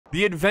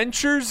The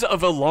adventures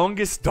of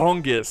Alongus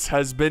Dongus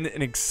has been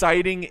an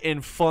exciting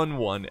and fun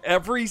one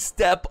every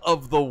step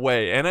of the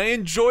way, and I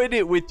enjoyed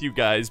it with you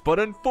guys, but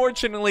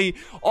unfortunately,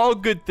 all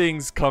good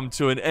things come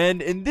to an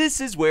end, and this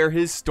is where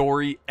his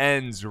story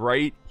ends,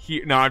 right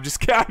here. No, I'm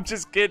just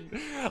kidding.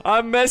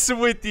 I'm messing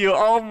with you.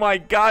 Oh my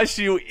gosh,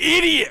 you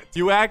idiot.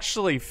 You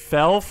actually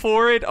fell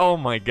for it? Oh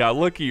my god,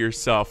 look at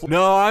yourself.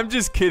 No, I'm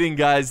just kidding,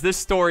 guys. This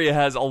story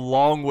has a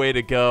long way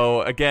to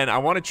go. Again, I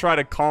want to try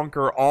to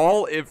conquer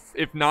all,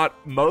 if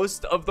not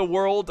most, of the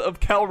world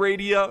of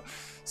Calradia.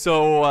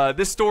 So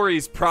this story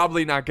is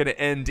probably not going to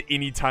end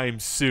anytime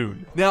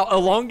soon. Now,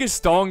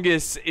 Alongus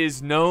Dongus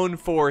is known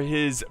for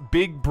his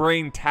big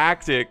brain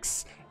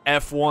tactics,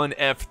 F1,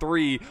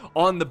 F3,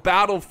 on the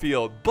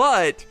battlefield,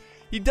 but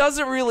he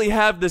doesn't really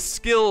have the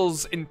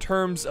skills in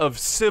terms of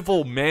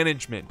civil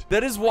management.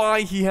 That is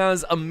why he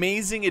has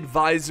amazing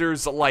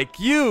advisors like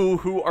you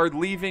who are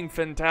leaving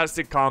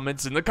fantastic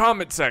comments in the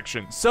comment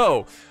section.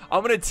 So,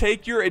 I'm going to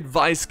take your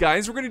advice,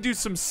 guys. We're going to do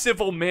some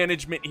civil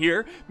management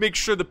here. Make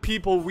sure the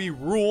people we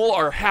rule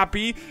are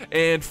happy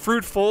and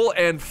fruitful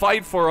and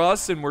fight for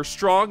us, and we're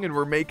strong and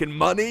we're making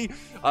money.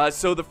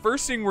 So the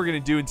first thing we're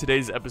going to do in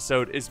today's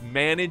episode is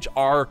manage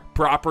our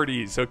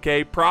properties,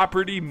 okay?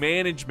 Property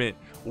management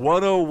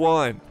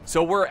 101.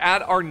 So we're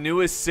at our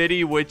newest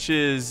city, which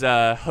is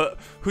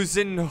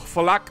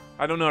Huzinfalak.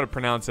 I don't know how to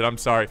pronounce it. I'm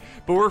sorry.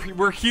 But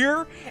we're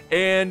here,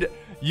 and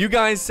you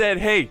guys said,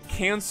 hey,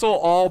 cancel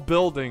all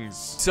buildings.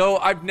 So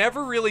I've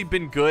never really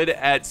been good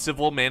at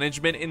civil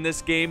management in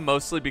this game,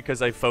 mostly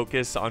because I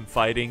focus on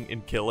fighting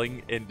and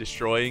killing and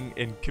destroying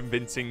and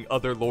convincing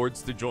other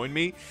lords to join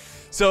me.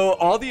 So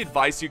all the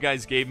advice you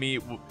guys gave me,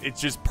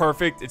 it's just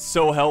perfect. It's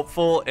so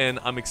helpful, and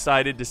I'm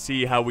excited to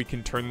see how we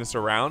can turn this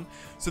around.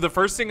 So the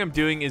first thing I'm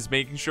doing is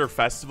making sure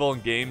festival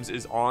and games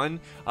is on,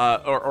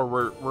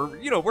 or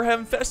we're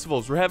having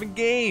festivals, we're having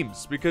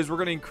games, because we're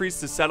going to increase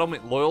the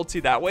settlement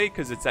loyalty that way,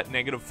 because it's at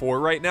 -4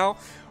 right now.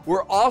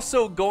 We're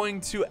also going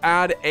to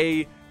add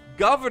a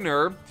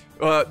governor.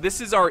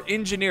 This is our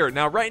engineer.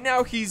 Now, right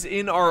now, he's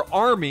in our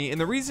army, and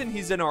the reason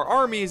he's in our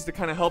army is to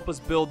kind of help us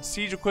build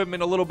siege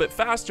equipment a little bit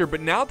faster,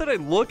 but now that I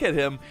look at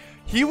him,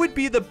 he would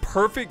be the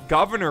perfect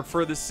governor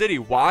for the city.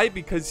 Why?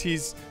 Because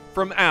he's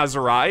from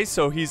ASERAI,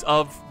 so he's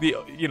of the,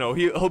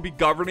 he'll be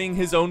governing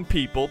his own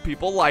people.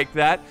 People like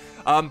that.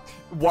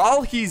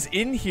 While he's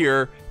in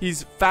here,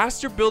 he's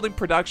faster building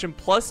production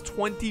plus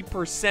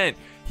 20%.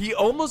 He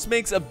almost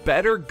makes a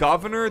better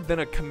governor than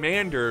a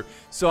commander,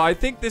 so I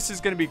think this is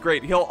going to be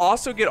great. He'll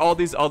also get all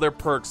these other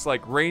perks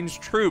like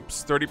ranged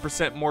troops,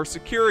 30% more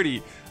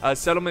security,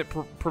 settlement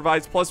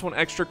provides +1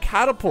 extra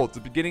catapult at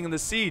the beginning of the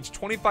siege,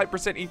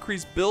 25%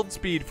 increased build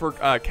speed for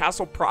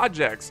castle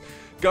projects.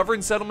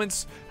 Governed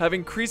settlements have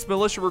increased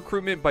militia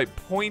recruitment by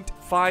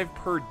 0.5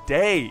 per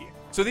day.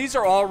 So these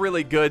are all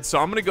really good, so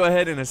I'm going to go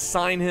ahead and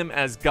assign him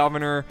as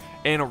governor,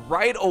 and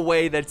right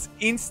away that's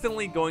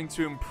instantly going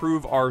to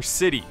improve our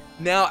city.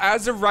 Now,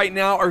 as of right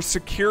now, our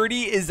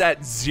security is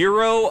at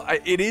 0.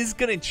 It is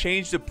going to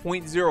change to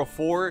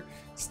 0.04.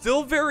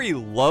 Still very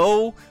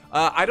low.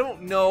 I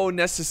don't know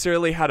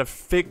necessarily how to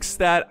fix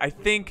that. I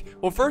think,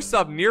 well, first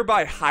off,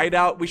 nearby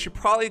hideout, we should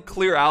probably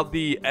clear out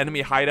the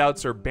enemy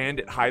hideouts or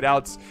bandit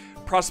hideouts.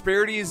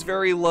 Prosperity is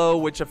very low,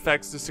 which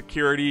affects the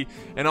security,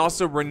 and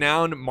also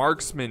renowned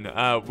marksman.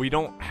 We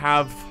don't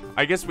have,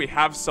 I guess we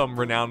have some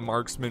renowned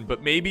marksmen,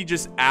 but maybe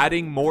just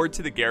adding more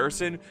to the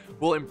garrison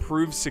will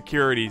improve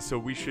security, so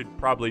we should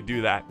probably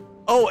do that.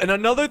 Oh, and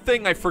another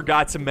thing I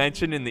forgot to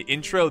mention in the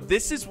intro,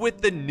 this is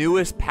with the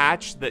newest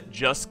patch that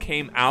just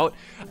came out.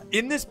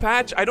 In this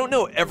patch, I don't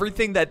know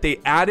everything that they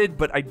added,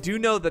 but I do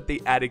know that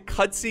they added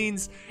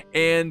cutscenes,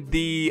 and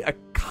the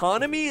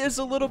economy is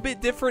a little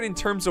bit different in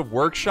terms of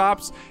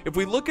workshops. If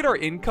we look at our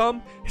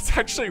income, it's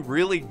actually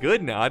really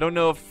good now. I don't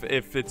know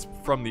if it's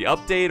from the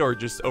update or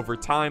just over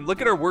time.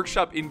 Look at our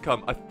workshop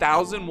income,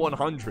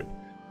 1,100.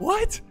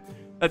 What?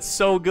 That's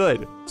so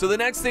good. So the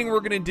next thing we're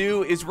going to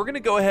do is we're going to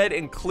go ahead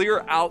and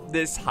clear out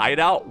this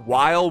hideout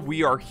while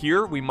we are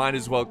here. We might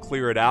as well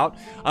clear it out.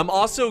 I'm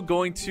also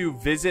going to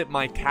visit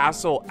my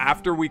castle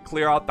after we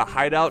clear out the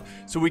hideout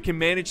so we can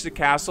manage the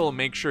castle and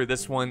make sure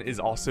this one is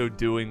also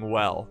doing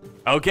well.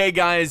 Okay,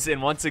 guys,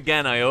 and once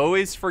again, I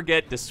always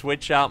forget to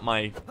switch out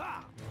my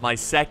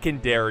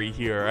secondary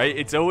here, right?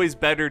 It's always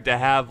better to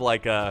have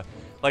like a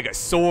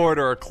sword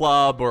or a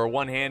club or a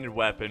one-handed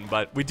weapon,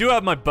 but we do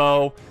have my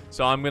bow,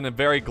 so I'm gonna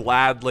very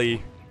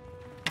gladly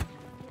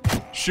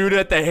shoot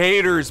at the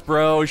haters,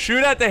 bro.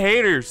 Shoot at the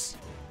haters,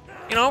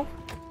 you know?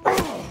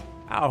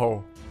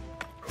 Ow.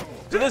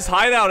 So this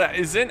hideout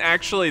isn't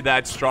actually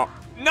that strong.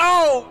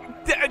 No!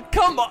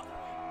 Come on!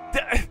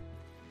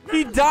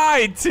 He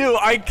died too.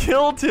 I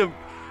killed him.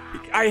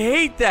 I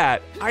hate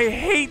that. I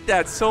hate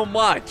that so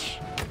much.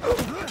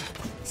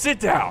 Sit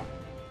down.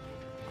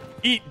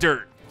 Eat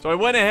dirt. So I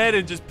went ahead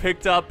and just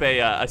picked up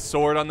a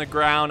sword on the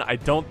ground. I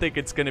don't think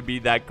it's going to be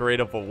that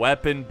great of a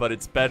weapon, but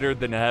it's better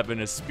than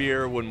having a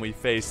spear when we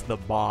face the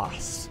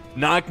boss.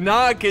 Knock,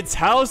 knock, it's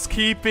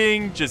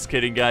housekeeping. Just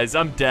kidding, guys.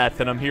 I'm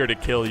Death, and I'm here to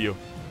kill you.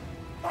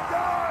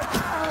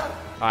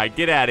 Alright,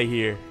 get out of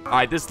here.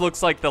 Alright, this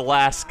looks like the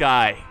last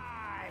guy.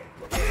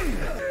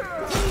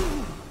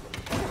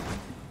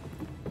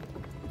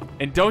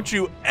 And don't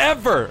you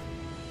ever...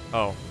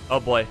 Oh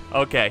boy.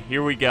 Okay,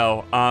 here we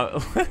go.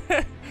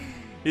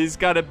 He's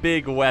got a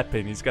big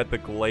weapon. He's got the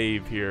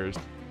glaive here.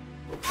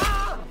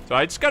 So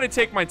I just gotta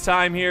take my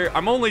time here.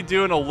 I'm only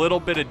doing a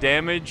little bit of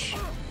damage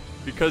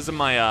because of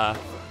my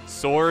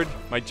sword.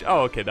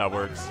 Oh, okay, that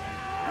works.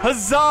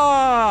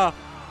 Huzzah!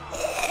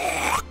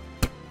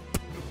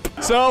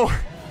 So,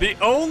 the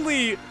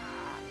only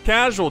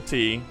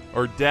casualty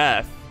or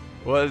death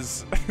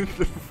was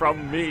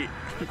from me.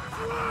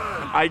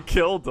 I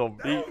killed him.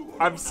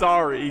 I'm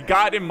sorry. He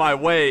got in my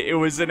way. It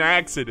was an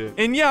accident.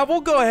 And yeah,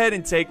 we'll go ahead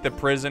and take the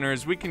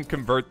prisoners. We can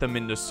convert them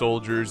into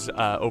soldiers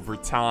over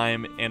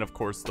time, and of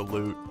course the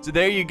loot. So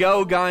there you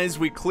go, guys.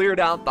 We cleared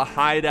out the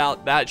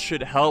hideout. That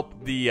should help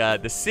the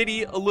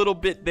city a little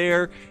bit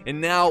there. And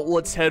now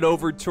let's head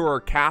over to our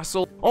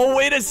castle. Oh,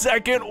 wait a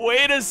second.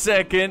 Wait a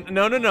second.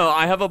 No.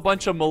 I have a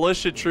bunch of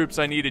militia troops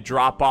I need to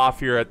drop off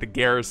here at the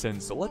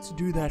garrison. So let's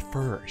do that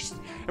first.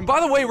 And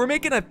by the way, we're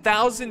making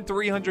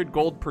 1,300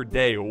 gold per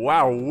day.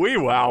 Wow,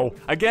 wow.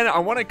 Again, I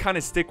want to kind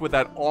of stick with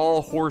that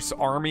all-horse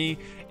army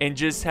and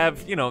just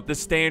have, you know, the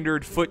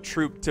standard foot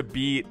troop to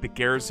be the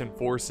garrison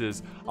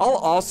forces. I'll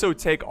also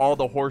take all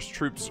the horse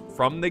troops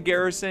from the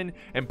garrison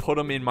and put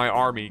them in my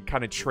army,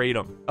 kind of trade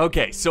them.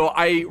 Okay, so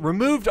I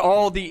removed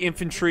all the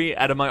infantry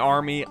out of my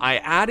army. I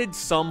added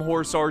some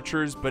horse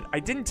archers, but I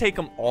didn't take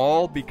them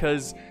all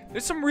because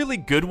there's some really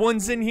good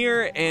ones in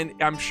here, and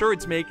I'm sure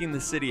it's making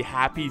the city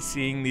happy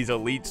seeing these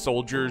elite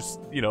soldiers,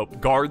 you know,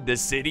 guard the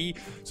city.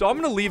 So I'm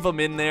gonna leave them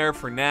in there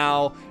for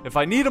now. If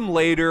I need them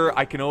later,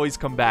 I can always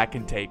come back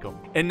and take them.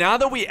 And now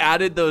that we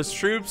added those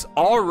troops,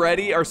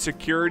 already our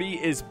security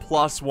is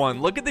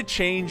 +1. Look at the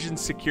change in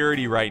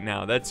security right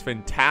now. That's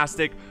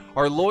fantastic.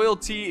 Our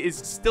loyalty is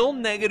still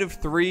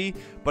 -3,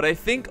 but I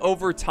think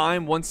over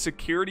time, once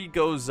security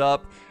goes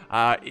up,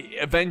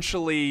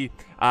 eventually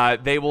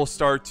they will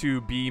start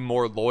to be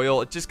more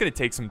loyal. It's just gonna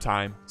take some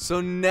time. So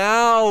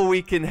now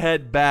we can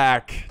head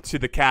back to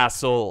the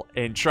castle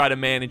and try to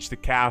manage the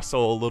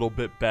castle a little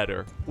bit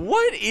better.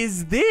 What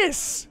is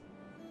this?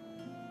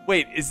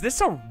 Wait, is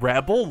this a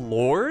rebel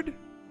lord?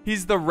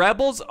 He's the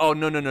rebels? Oh,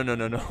 no. No.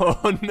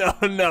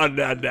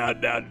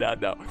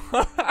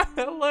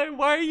 Like,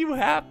 why are you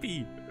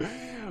happy?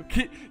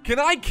 Can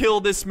I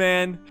kill this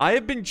man? I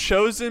have been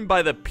chosen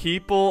by the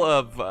people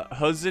of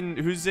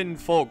Husin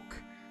folk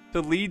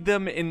to lead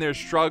them in their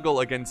struggle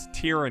against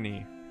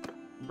tyranny.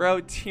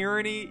 Bro,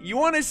 tyranny? You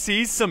want to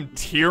see some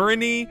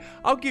tyranny?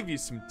 I'll give you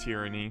some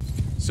tyranny.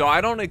 So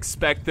I don't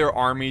expect their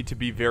army to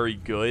be very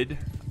good.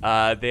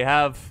 They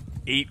have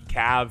 8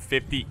 cav,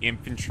 50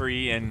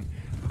 infantry, and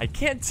I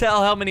can't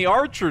tell how many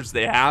archers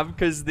they have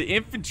because the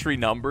infantry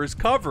number is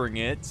covering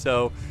it.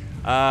 So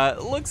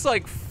it looks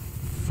like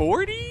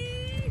 40?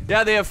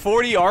 Yeah, they have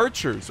 40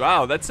 archers.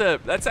 Wow, that's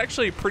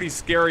actually a pretty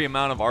scary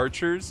amount of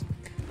archers.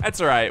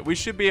 That's all right. We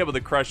should be able to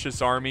crush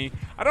this army.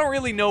 I don't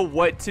really know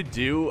what to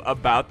do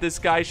about this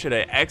guy. Should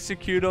I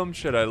execute him?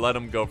 Should I let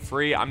him go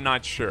free? I'm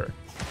not sure.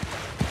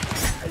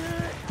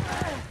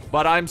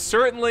 But I'm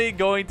certainly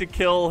going to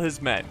kill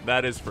his men.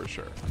 That is for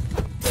sure.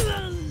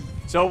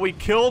 So we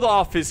killed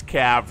off his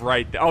cav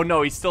right there. Oh,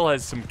 no, he still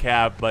has some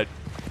cav, but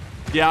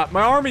yeah,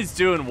 my army's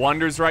doing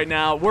wonders right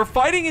now. We're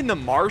fighting in the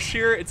marsh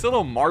here. It's a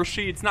little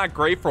marshy. It's not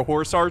great for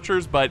horse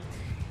archers, but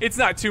it's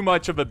not too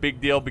much of a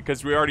big deal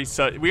because we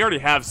already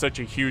have such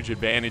a huge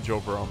advantage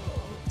over them.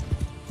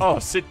 Oh,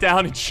 sit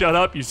down and shut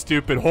up, you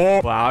stupid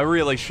whore. Wow, I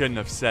really shouldn't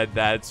have said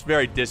that. It's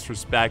very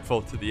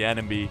disrespectful to the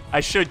enemy. I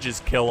should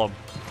just kill him.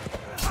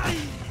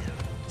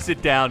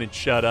 Sit down and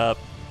shut up.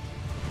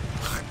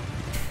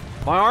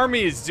 My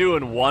army is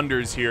doing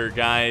wonders here,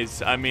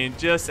 guys. I mean,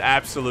 just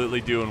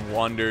absolutely doing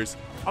wonders.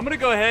 I'm going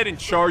to go ahead and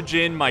charge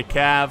in my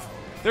cav.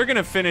 They're going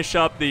to finish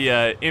up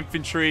the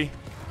infantry.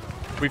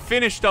 We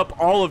finished up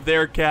all of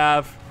their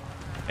cav.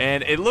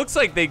 And it looks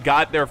like they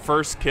got their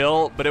first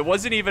kill, but it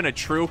wasn't even a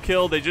true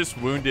kill. They just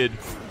wounded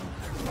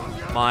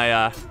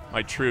my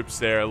my troops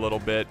there a little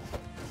bit.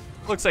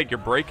 Looks like you're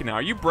breaking now.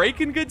 Are you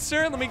breaking, good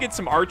sir? Let me get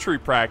some archery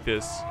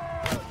practice.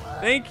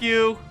 Thank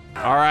you.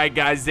 All right,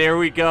 guys, there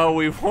we go.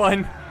 We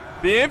won.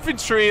 The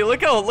infantry,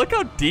 look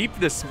how deep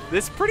this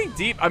pretty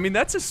deep. I mean,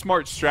 that's a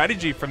smart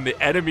strategy from the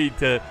enemy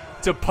to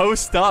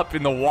post up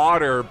in the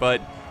water,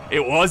 but it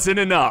wasn't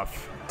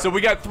enough. So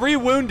we got 3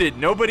 wounded.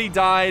 Nobody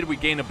died. We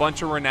gained a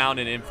bunch of renown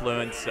and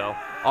influence, so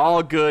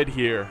all good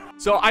here.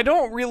 So I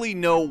don't really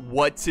know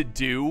what to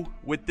do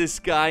with this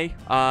guy.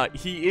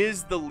 He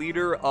is the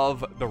leader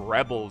of the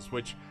rebels,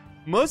 which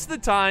most of the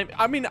time,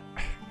 I mean,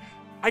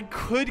 I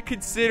could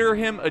consider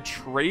him a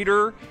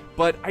traitor,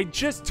 but I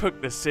just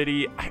took the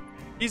city.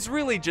 He's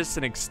really just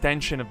an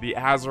extension of the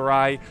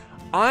ASERAI.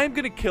 I'm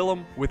gonna kill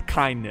him with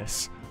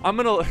kindness.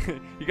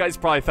 You guys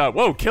probably thought,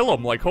 whoa, kill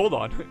him, like, hold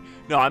on.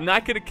 No, I'm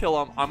not gonna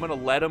kill him. I'm gonna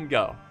let him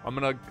go. I'm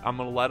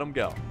gonna let him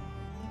go.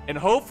 And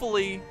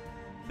hopefully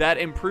that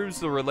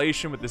improves the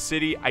relation with the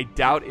city. I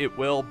doubt it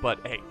will, but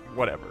hey,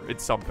 whatever.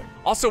 It's something.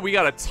 Also, we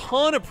got a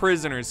ton of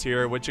prisoners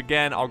here, which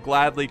again, I'll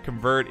gladly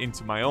convert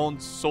into my own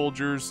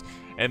soldiers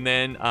and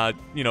then,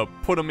 you know,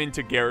 put them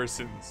into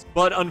garrisons.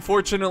 But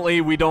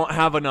unfortunately, we don't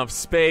have enough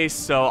space,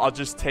 so I'll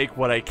just take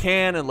what I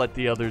can and let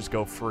the others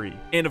go free.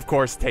 And of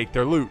course, take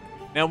their loot.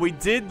 Now, we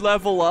did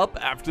level up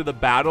after the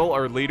battle.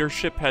 Our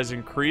leadership has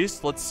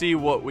increased. Let's see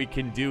what we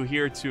can do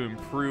here to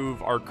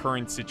improve our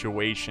current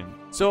situation.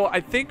 So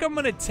I think I'm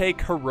going to take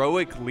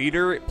Heroic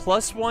Leader,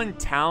 +1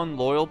 town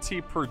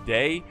loyalty per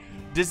day.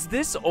 Does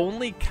this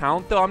only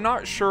count, though? I'm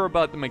not sure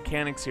about the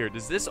mechanics here.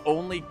 Does this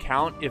only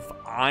count if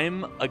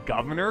I'm a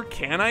governor?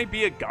 Can I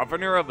be a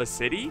governor of a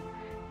city?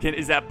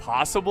 Is that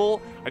possible?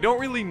 I don't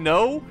really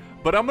know,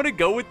 but I'm going to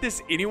go with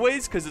this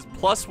anyways because it's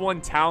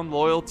 +1 town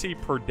loyalty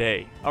per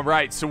day. All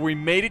right, so we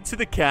made it to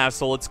the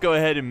castle. Let's go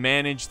ahead and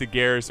manage the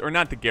garrison, or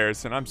not the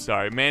garrison, I'm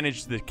sorry.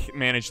 Manage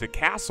the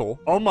castle.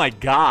 Oh my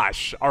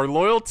gosh, our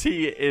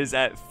loyalty is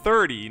at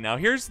 30. Now,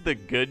 here's the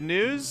good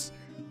news.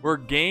 We're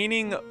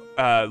gaining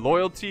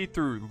loyalty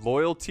through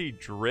loyalty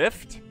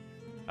drift.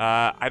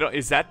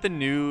 Is that the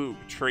new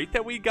trait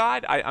that we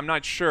got? I'm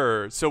not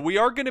sure. So we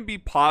are going to be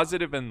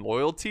positive in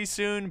loyalty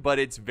soon, but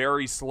it's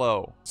very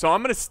slow. So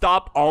I'm going to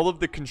stop all of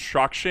the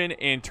construction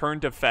and turn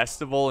to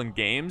festival and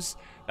games.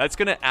 That's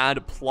going to add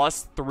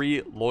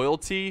 +3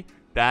 loyalty.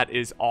 That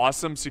is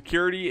awesome.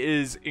 Security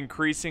is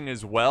increasing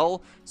as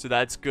well, so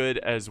that's good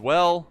as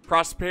well.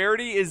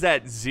 Prosperity is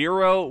at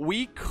 0.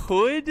 We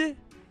could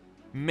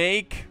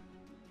make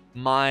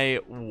my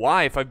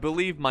wife, I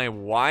believe my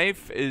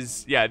wife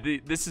is, yeah,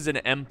 this is an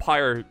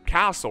empire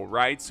castle,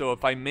 right? So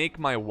if I make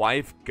my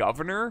wife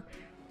governor,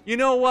 you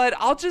know what?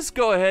 I'll just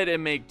go ahead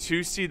and make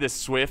Tusi the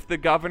Swift the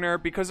governor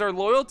because our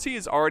loyalty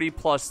is already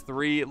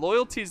 +3.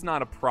 Loyalty is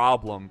not a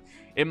problem.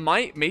 It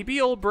might, maybe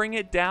it'll bring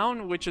it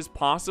down, which is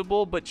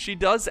possible, but she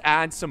does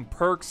add some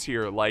perks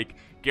here, like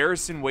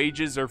garrison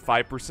wages are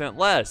 5%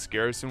 less.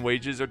 Garrison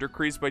wages are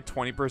decreased by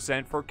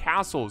 20% for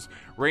castles.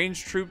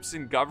 Ranged troops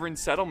in governed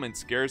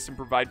settlements. Garrison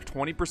provide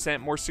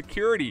 20% more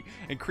security.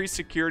 Increase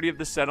security of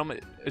the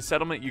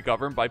settlement you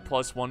govern by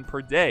 +1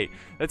 per day.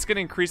 That's going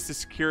to increase the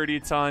security a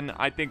ton.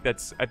 I think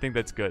that's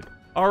good.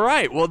 All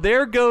right, well,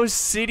 there goes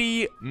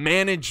city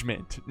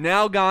management.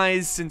 Now,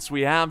 guys, since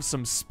we have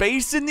some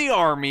space in the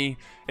army,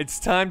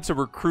 it's time to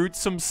recruit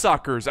some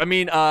suckers. I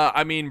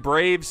mean,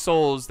 brave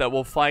souls that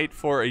will fight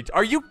for a...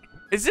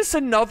 Is this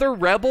another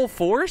rebel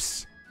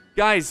force?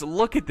 Guys,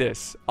 look at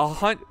this.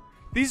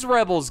 These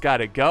rebels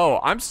gotta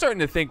go. I'm starting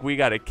to think we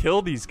gotta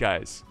kill these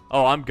guys.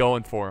 Oh, I'm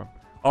going for them.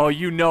 Oh,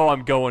 you know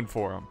I'm going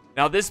for them.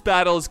 Now, this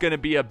battle is going to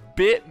be a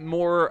bit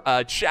more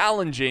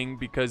challenging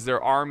because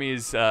their army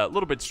is a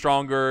little bit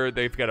stronger.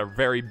 They've got a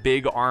very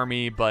big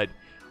army, but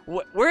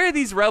where are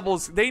these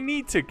rebels? They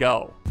need to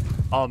go.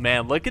 Oh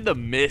man, look at the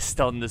mist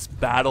on this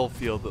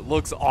battlefield. It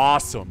looks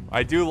awesome.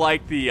 I do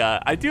like the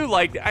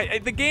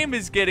the game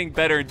is getting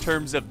better in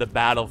terms of the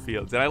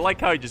battlefields, and I like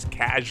how I just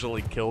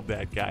casually killed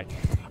that guy.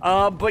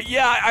 But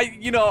yeah,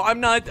 I'm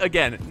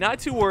not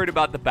too worried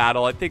about the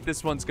battle. I think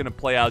this one's gonna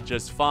play out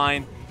just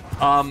fine.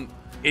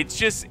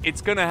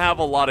 It's gonna have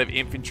a lot of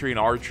infantry and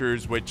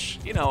archers, which,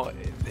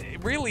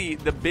 really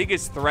the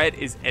biggest threat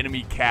is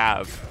enemy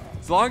cav.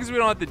 As long as we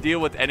don't have to deal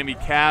with enemy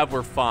cav,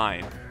 we're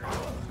fine.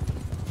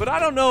 But I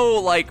don't know,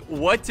 like,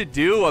 what to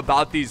do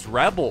about these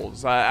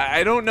rebels.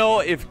 I don't know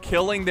if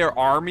killing their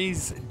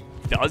armies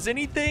does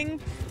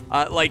anything.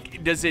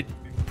 Like, does it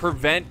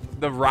prevent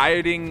the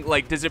rioting?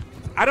 Like, does it...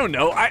 I don't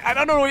know. I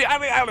don't know.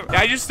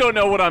 I just don't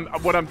know what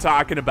I'm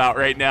talking about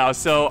right now.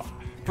 So,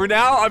 for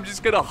now, I'm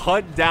just going to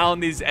hunt down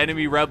these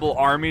enemy rebel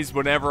armies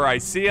whenever I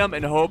see them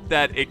and hope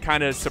that it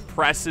kind of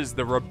suppresses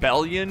the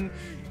rebellion.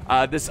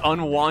 This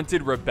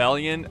unwanted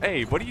rebellion.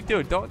 Hey, what are you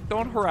doing?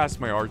 Don't harass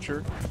my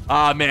archer.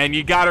 Ah, man,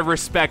 you gotta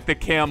respect the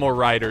camel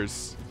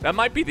riders. That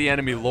might be the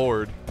enemy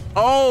lord.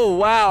 Oh,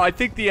 wow. I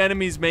think the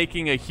enemy's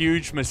making a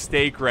huge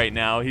mistake right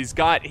now. He's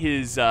got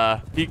his,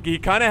 he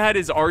kind of had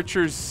his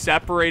archers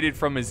separated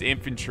from his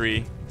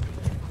infantry.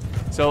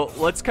 So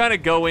let's kind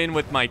of go in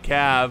with my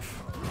cav.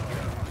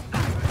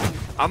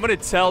 I'm gonna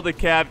tell the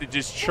cav to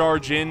just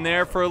charge in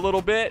there for a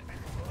little bit.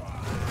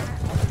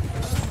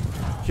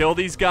 Kill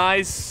these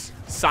guys.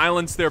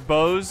 Silence their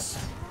bows,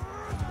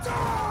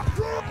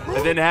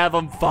 and then have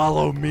them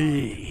follow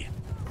me.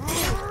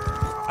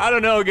 I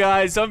don't know,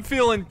 guys. I'm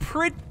feeling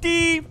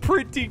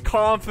pretty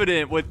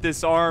confident with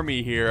this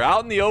army here.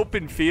 Out in the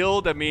open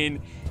field, I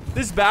mean,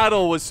 this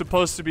battle was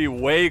supposed to be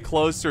way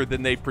closer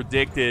than they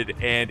predicted,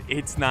 and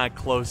it's not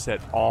close at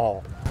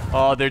all.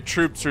 Oh, their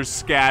troops are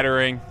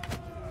scattering.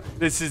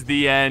 This is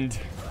the end.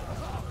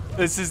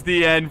 This is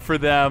the end for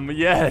them.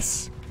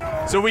 Yes.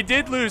 So we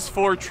did lose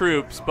 4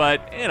 troops,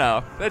 but,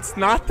 that's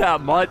not that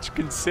much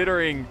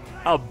considering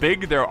how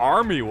big their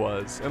army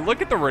was. And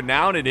look at the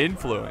renown and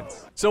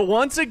influence. So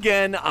once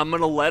again, I'm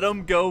going to let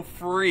them go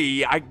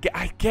free.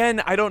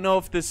 Again, I don't know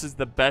if this is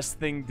the best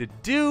thing to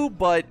do,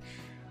 but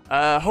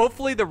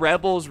hopefully the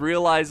rebels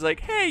realize, like,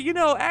 hey, you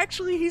know,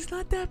 actually he's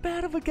not that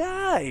bad of a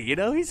guy. You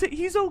know,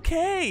 he's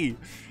okay.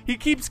 He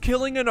keeps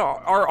killing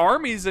our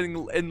armies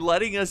and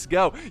letting us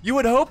go. You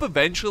would hope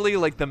eventually,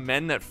 like, the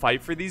men that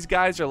fight for these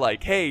guys are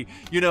like, hey,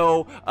 you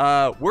know,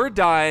 we're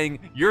dying,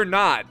 you're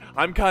not.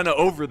 I'm kind of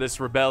over this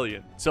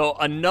rebellion. So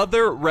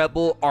another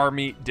rebel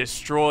army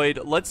destroyed.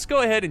 Let's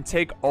go ahead and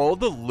take all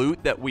the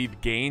loot that we've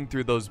gained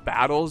through those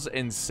battles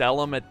and sell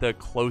them at the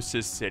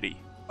closest city.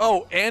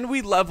 Oh, and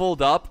we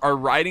leveled up. Our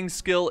riding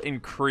skill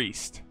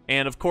increased.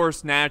 And of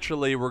course,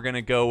 naturally, we're going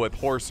to go with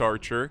Horse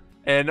Archer.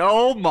 And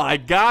oh my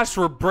gosh,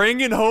 we're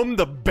bringing home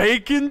the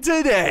bacon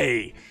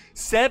today.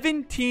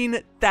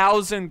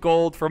 17,000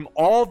 gold from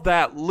all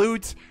that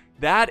loot.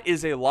 That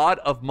is a lot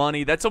of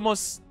money. That's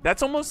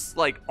almost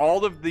like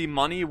all of the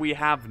money we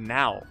have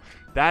now.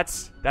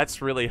 That's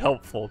really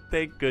helpful.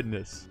 Thank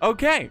goodness.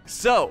 Okay,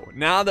 so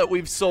now that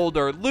we've sold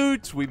our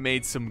loot, we've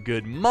made some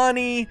good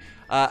money.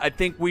 I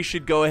think we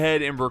should go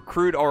ahead and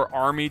recruit our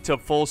army to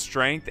full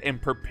strength and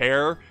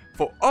prepare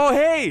for... Oh,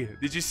 hey!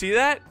 Did you see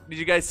that? Did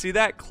you guys see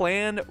that?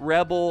 Clan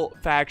Rebel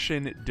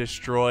faction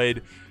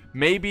destroyed.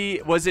 Maybe,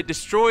 was it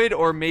destroyed,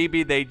 or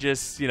maybe they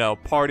just, you know,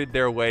 parted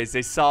their ways.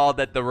 They saw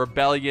that the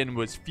rebellion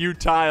was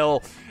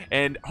futile,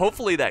 and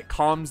hopefully that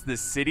calms the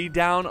city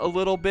down a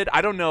little bit.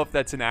 I don't know if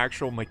that's an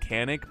actual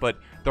mechanic, but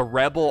the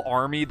rebel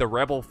army, the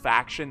rebel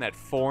faction that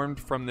formed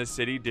from the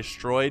city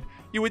destroyed,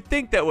 you would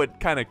think that would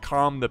kind of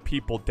calm the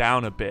people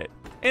down a bit.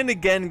 And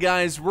again,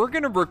 guys, we're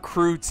going to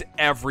recruit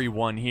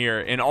everyone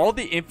here. And all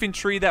the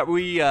infantry that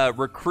we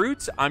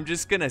recruit, I'm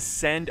just going to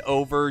send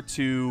over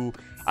to...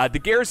 the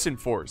garrison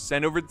force.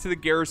 Send over to the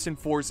garrison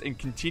force and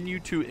continue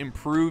to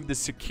improve the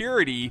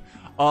security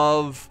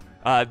of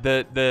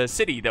the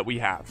city that we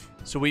have.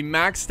 So we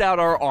maxed out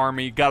our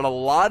army, got a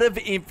lot of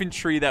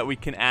infantry that we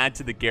can add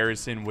to the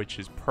garrison, which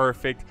is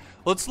perfect.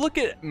 Let's look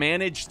at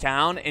manage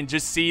town and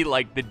just see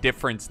like the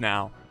difference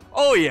now.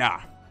 Oh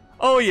yeah.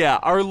 Oh yeah,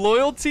 our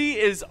loyalty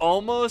is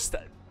almost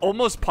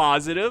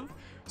positive.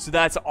 So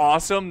that's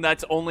awesome.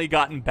 That's only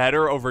gotten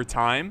better over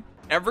time.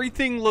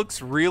 Everything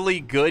looks really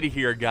good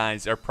here,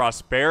 guys. Our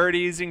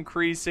prosperity is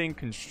increasing,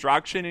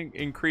 construction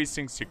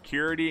increasing,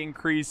 security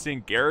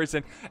increasing,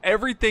 garrison.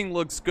 Everything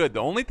looks good.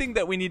 The only thing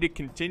that we need to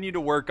continue to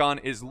work on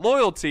is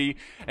loyalty.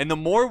 And the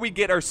more we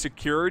get our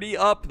security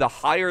up, the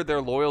higher their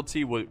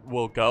loyalty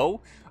will go.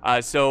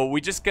 So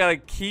we just gotta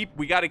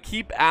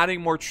keep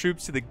adding more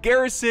troops to the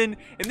garrison,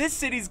 and this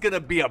city's gonna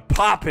be a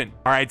poppin'.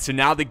 All right, so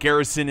now the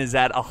garrison is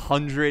at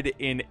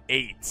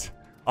 108.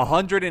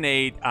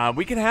 108.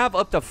 We can have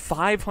up to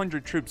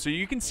 500 troops, so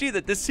you can see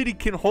that this city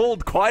can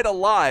hold quite a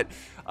lot,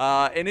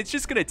 and it's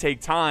just gonna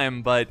take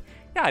time, but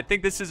yeah, I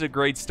think this is a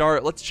great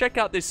start. Let's check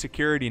out this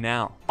security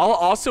now. I'll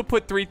also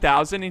put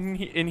 3,000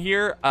 in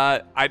here.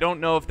 I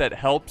don't know if that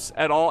helps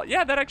at all.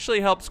 Yeah, that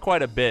actually helps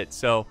quite a bit,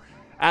 so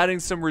adding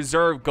some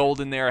reserve gold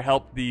in there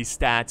helped the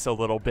stats a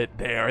little bit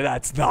there.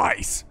 That's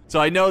nice. So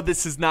I know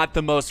this is not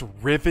the most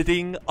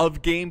riveting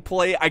of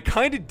gameplay. I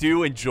kind of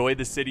do enjoy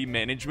the city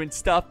management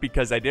stuff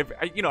because I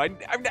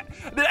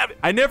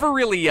never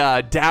really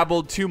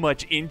dabbled too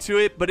much into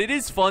it, but it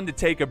is fun to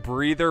take a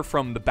breather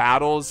from the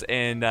battles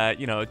and,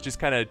 you know, just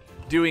kind of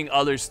doing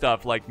other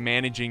stuff like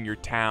managing your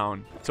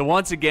town. So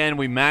once again,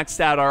 we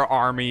maxed out our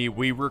army.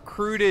 We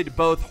recruited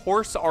both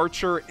horse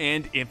archer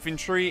and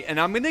infantry, and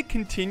I'm going to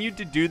continue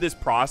to do this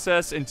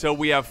process until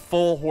we have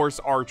full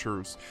horse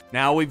archers.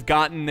 Now we've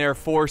gotten their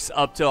force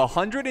up to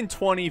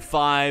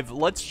 125.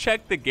 Let's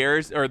check the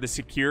garrison or the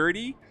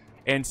security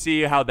and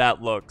see how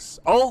that looks.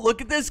 Oh, look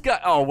at this guy.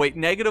 Oh, wait,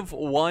 negative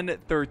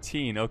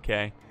 113.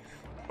 Okay.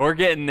 We're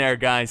getting there,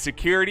 guys.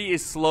 Security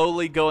is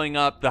slowly going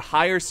up. The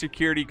higher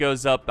security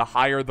goes up, the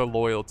higher the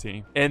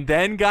loyalty. And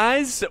then,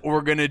 guys,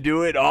 we're gonna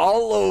do it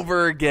all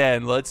over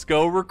again. Let's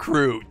go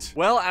recruit.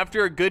 Well,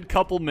 after a good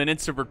couple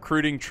minutes of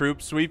recruiting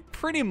troops, we've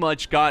pretty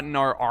much gotten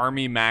our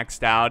army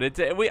maxed out.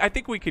 I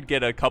think we could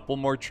get a couple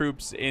more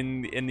troops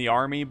in the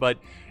army, but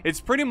it's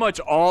pretty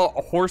much all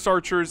horse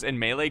archers and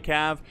melee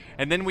cav.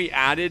 And then we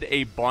added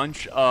a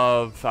bunch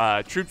of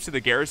troops to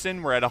the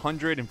garrison. We're at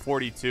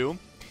 142.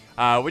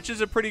 Which is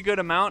a pretty good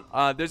amount.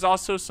 There's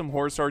also some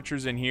horse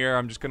archers in here.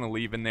 I'm just going to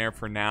leave in there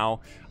for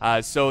now.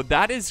 So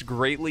that has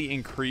greatly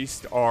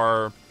increased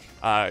our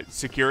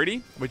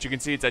security, which you can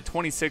see it's at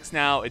 26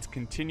 now. It's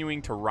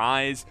continuing to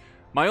rise.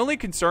 My only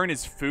concern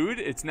is food.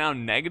 It's now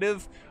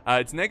negative.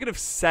 It's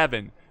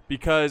 -7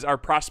 because our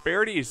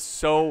prosperity is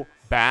so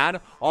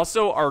bad.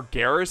 Also, our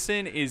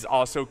garrison is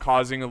also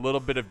causing a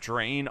little bit of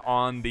drain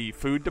on the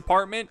food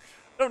department.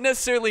 I don't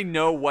necessarily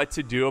know what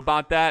to do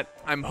about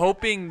that. I'm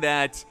hoping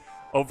that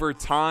over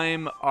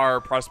time, our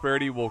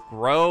prosperity will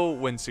grow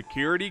when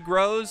security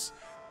grows,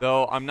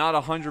 though I'm not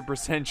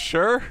 100%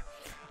 sure.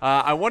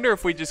 I wonder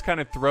if we just kind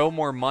of throw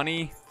more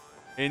money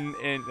in.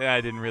 I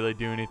didn't really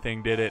do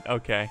anything, did it?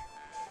 Okay.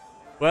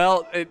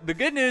 Well, the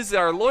good news is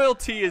our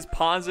loyalty is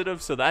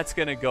positive, so that's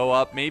going to go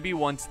up. Maybe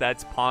once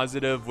that's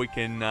positive, we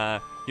can,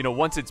 you know,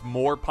 once it's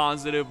more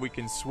positive, we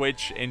can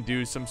switch and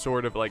do some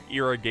sort of like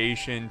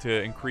irrigation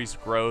to increase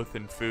growth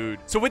and food.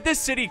 So with this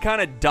city kind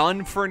of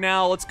done for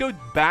now, let's go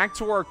back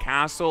to our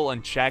castle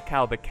and check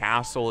how the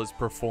castle is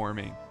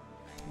performing.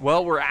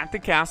 Well, we're at the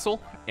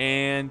castle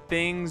and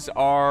things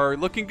are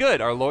looking good.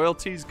 Our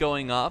loyalty is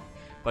going up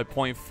by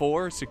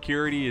 0.4.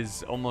 Security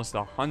is almost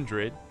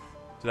 100.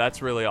 So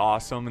that's really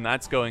awesome, and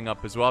that's going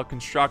up as well.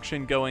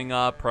 Construction going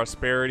up,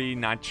 prosperity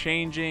not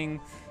changing,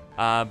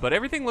 but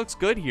everything looks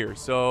good here.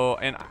 So,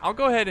 and I'll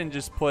go ahead and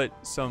just put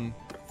some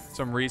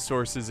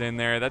resources in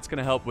there. That's going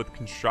to help with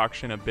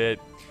construction a bit.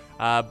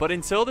 But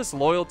until this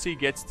loyalty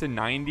gets to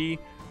 90,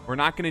 we're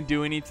not going to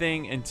do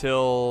anything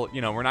until,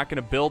 you know, we're not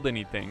going to build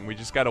anything. We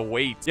just got to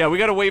wait. Yeah, we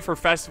got to wait for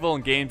festival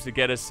and games to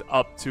get us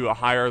up to a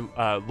higher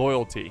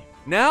loyalty.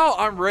 Now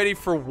I'm ready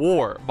for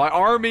war. My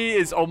army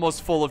is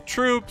almost full of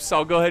troops.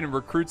 I'll go ahead and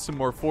recruit some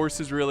more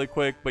forces really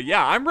quick. But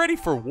yeah, I'm ready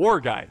for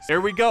war, guys.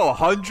 There we go.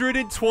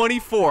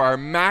 124, our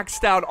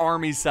maxed out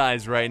army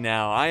size right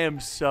now. I am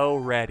so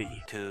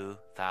ready.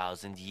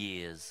 2,000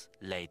 years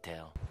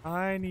later.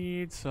 I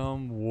need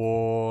some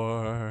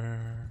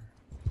war.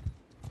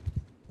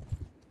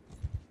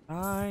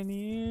 I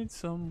need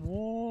some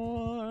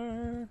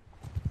war.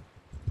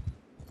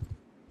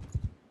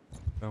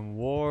 Some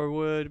war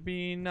would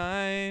be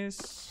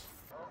nice.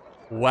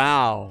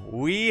 Wow,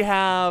 we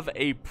have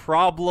a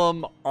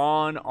problem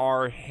on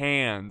our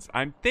hands.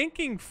 I'm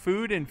thinking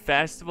food and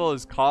festival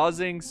is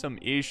causing some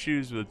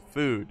issues with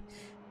food.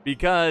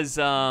 Because,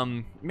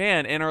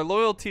 man, and our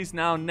loyalty is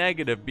now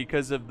negative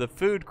because of the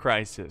food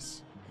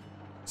crisis.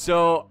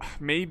 So,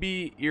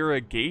 maybe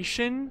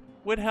irrigation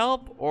would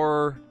help?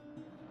 Or,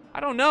 I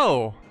don't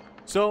know.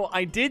 So,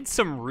 I did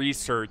some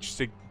research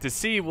to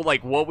see,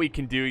 like, what we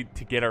can do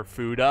to get our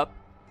food up.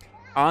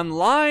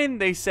 Online,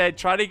 they said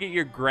try to get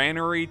your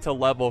granary to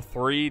level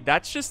 3.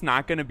 That's just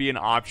not going to be an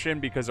option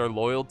because our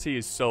loyalty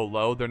is so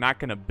low. They're not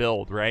going to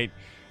build, right?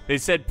 They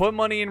said put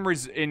money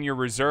in your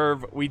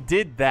reserve. We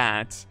did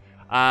that.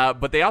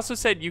 But they also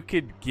said you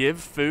could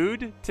give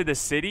food to the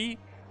city,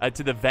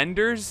 to the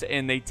vendors,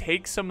 and they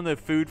take some of the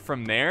food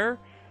from there.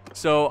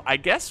 So I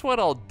guess what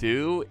I'll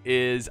do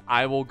is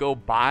I will go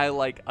buy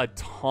like a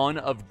ton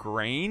of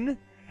grain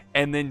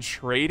and then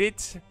trade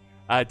it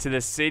to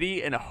the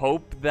city and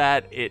hope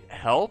that it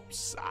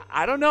helps.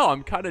 I don't know.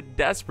 I'm kind of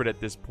desperate at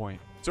this point.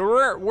 So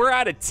we're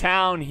out of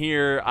town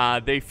here.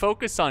 They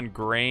focus on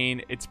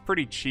grain. It's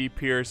pretty cheap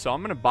here. So I'm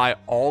going to buy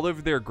all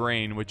of their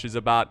grain, which is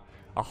about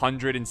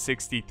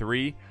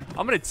 163.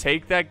 I'm going to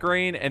take that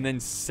grain and then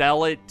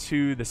sell it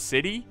to the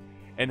city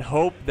and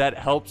hope that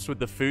helps with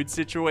the food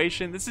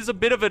situation. This is a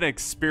bit of an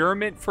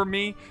experiment for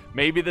me.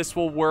 Maybe this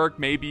will work.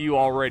 Maybe you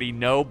already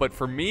know. But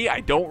for me,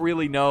 I don't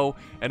really know.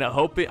 And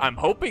I'm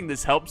hoping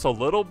this helps a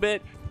little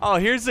bit. Oh,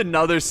 here's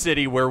another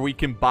city where we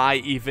can buy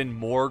even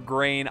more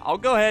grain. I'll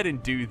go ahead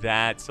and do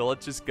that. So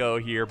let's just go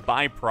here.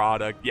 Buy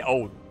product. Yeah,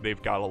 oh,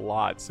 they've got a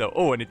lot. So,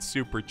 oh, and it's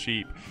super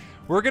cheap.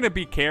 We're going to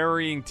be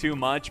carrying too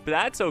much, but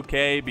that's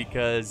okay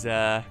because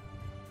we're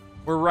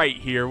right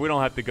here. We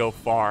don't have to go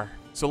far.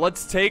 So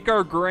let's take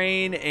our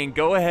grain and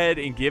go ahead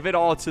and give it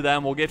all to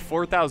them. We'll get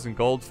 4,000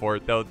 gold for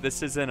it, though.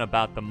 This isn't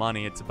about the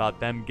money. It's about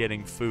them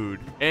getting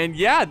food. And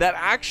yeah, that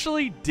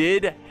actually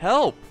did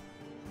help.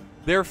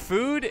 Their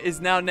food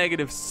is now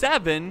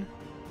 -7,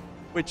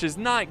 which is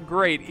not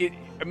great.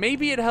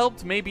 Maybe it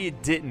helped, maybe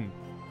it didn't.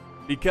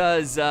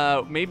 Because,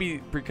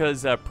 maybe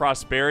because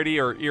prosperity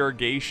or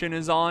irrigation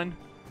is on,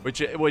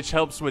 which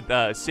helps with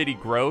city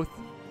growth.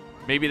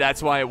 Maybe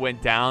that's why it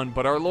went down,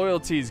 but our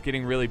loyalty is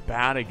getting really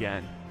bad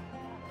again.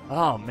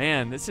 Oh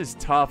man, this is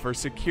tough. Our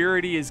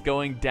security is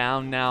going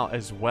down now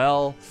as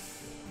well.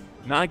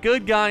 Not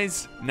good,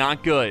 guys.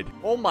 Not good.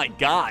 Oh my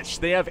gosh,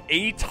 they have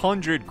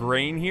 800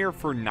 grain here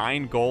for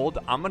 9 gold.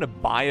 I'm gonna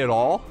buy it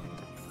all.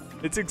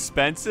 It's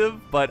expensive,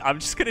 but I'm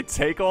just gonna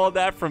take all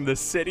that from the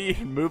city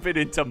and move it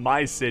into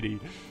my city.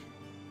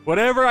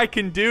 Whatever I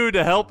can do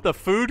to help the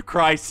food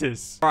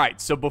crisis. All right,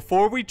 so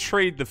before we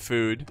trade the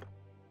food,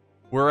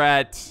 we're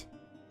at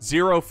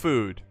 0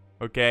 food.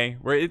 Okay,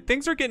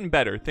 things are getting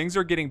better. Things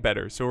are getting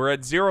better. So we're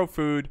at 0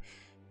 food.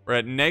 We're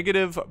at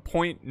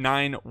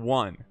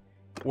 -0.91.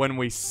 When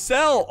we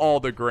sell all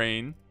the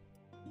grain,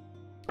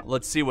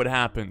 let's see what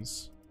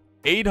happens.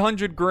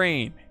 800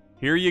 grain.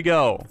 Here you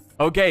go.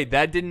 Okay,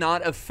 that did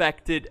not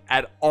affect it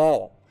at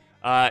all.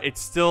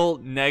 It's still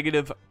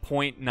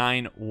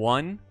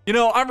 -0.91. You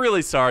know, I'm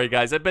really sorry,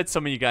 guys. I bet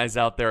some of you guys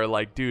out there are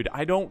like, dude,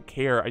 I don't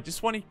care. I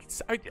just want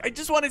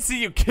to see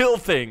you kill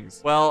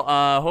things. Well,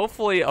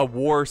 hopefully a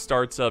war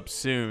starts up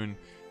soon.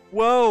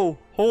 Whoa,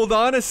 hold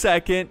on a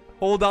second.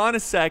 Hold on a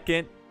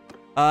second.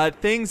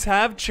 Things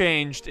have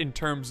changed in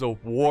terms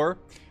of war.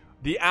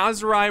 The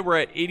ASERAI were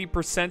at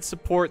 80%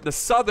 support. The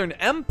Southern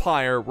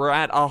Empire were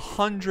at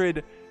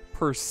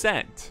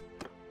 100%.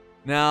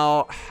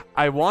 Now,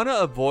 I want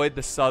to avoid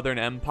the Southern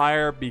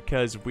Empire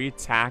because if we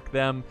attack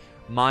them,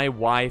 my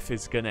wife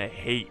is going to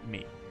hate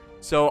me.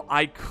 So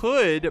I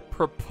could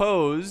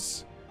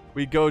propose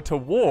we go to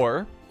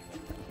war.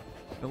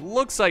 It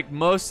looks like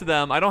most of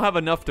them, I don't have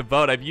enough to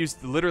vote. I've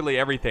used literally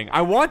everything.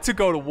 I want to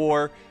go to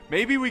war.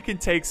 Maybe we can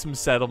take some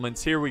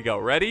settlements. Here we go.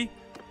 Ready?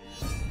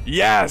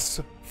 Yes!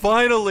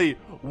 Finally!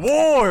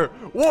 War!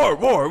 War,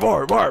 war,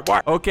 war, war,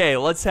 war. Okay,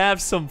 let's have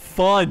some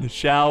fun,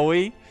 shall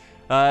we?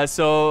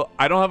 So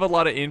I don't have a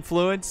lot of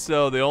influence,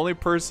 so the only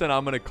person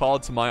I'm going to call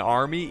to my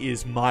army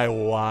is my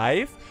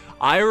wife.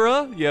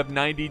 Ira, you have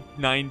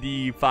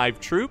 95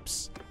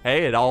 troops.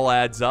 Hey, it all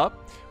adds up.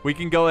 We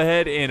can go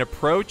ahead and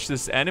approach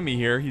this enemy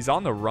here. He's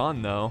on the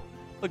run, though.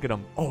 Look at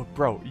him. Oh,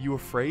 bro, you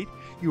afraid?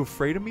 You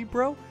afraid of me,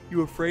 bro?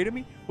 You afraid of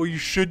me? Well, you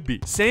should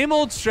be. Same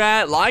old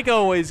strat, like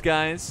always,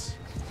 guys.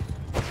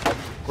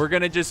 We're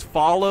gonna just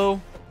follow.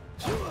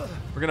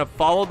 We're gonna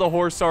follow the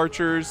horse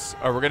archers.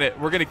 Or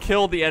we're gonna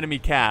kill the enemy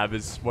cab,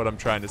 is what I'm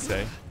trying to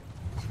say.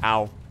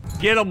 Ow.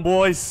 Get them,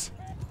 boys.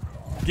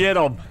 Get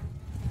them.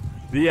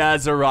 The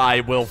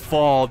ASERAI will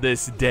fall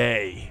this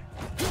day.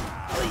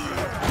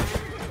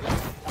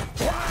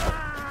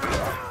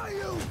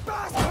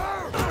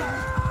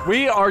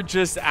 We are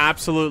just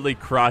absolutely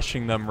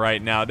crushing them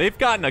right now. They've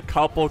gotten a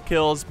couple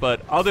kills,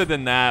 but other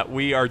than that,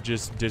 we are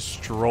just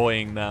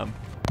destroying them.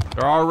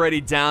 They're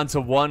already down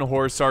to 1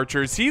 horse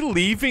archer. Is he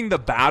leaving the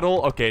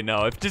battle? Okay,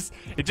 no. It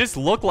just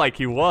looked like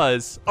he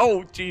was.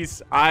 Oh,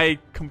 jeez. I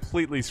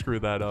completely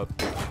screwed that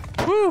up.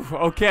 Whew.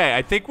 Okay,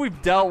 I think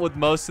we've dealt with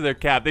most of their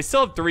cab. They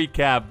still have 3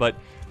 cab, but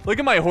look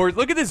at my horse.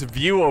 Look at this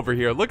view over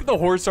here. Look at the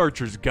horse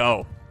archers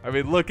go. I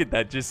mean, look at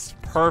that. Just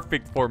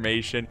perfect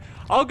formation.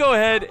 I'll go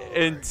ahead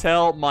and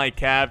tell my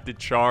cab to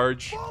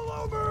charge.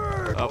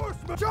 Oh.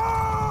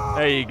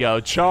 There you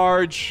go.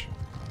 Charge.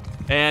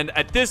 And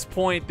at this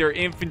point, their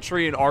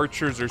infantry and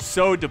archers are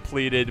so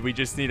depleted, we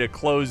just need to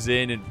close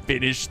in and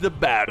finish the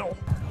battle.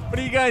 What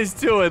are you guys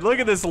doing? Look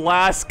at this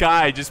last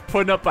guy just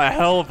putting up a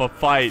hell of a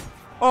fight.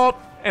 Oh,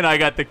 and I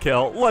got the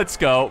kill. Let's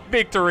go.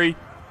 Victory.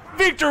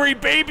 Victory,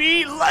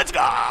 baby! Let's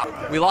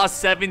go! We lost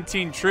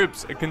 17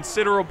 troops, a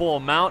considerable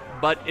amount,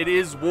 but it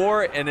is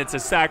war, and it's a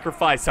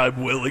sacrifice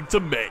I'm willing to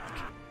make.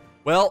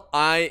 Well,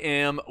 I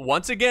am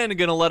once again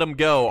gonna let him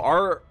go.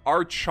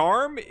 Our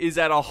charm is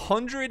at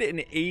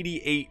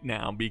 188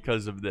 now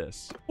because of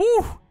this.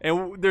 Woo!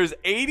 And there's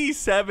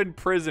 87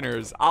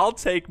 prisoners. I'll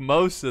take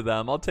most of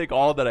them. I'll take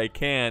all that I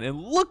can.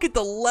 And look at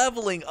the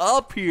leveling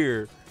up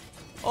here.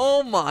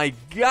 Oh my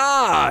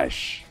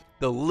gosh!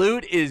 The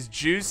loot is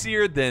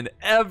juicier than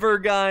ever,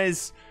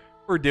 guys.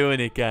 We're doing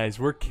it, guys.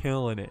 We're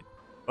killing it.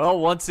 Well,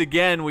 once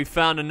again, we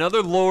found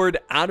another lord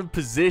out of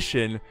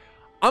position.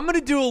 I'm going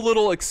to do a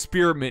little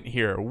experiment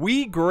here.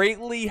 We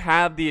greatly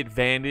have the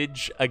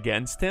advantage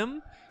against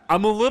him.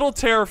 I'm a little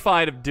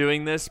terrified of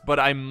doing this, but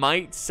I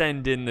might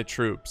send in the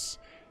troops.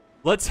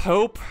 Let's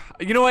hope.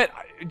 You know what?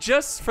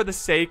 Just for the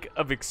sake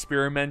of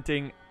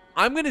experimenting,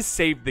 I'm going to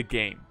save the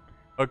game.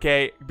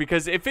 Okay,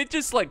 because if it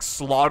just like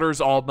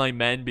slaughters all my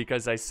men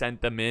because I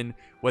sent them in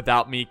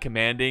without me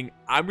commanding,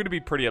 I'm gonna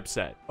be pretty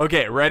upset.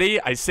 Okay, ready?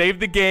 I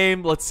saved the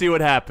game. Let's see what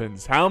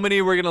happens. How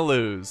many we're gonna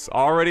lose?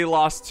 Already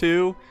lost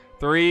 2,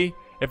 3.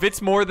 If it's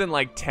more than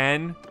like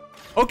 10,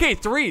 okay,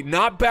 3.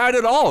 Not bad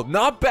at all.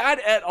 Not bad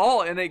at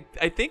all. And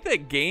I think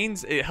that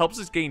it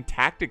helps us gain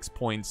tactics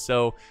points.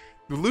 So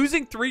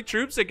losing 3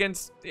 troops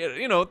against,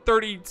 you know,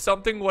 30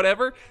 something,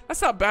 whatever,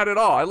 that's not bad at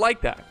all. I like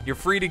that. You're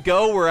free to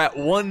go. We're at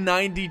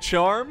 190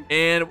 charm.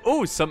 And,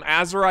 oh, some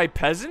ASERAI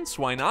peasants.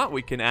 Why not?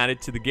 We can add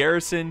it to the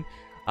garrison.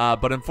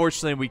 But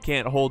unfortunately, we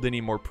can't hold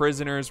any more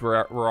prisoners.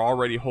 We're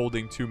already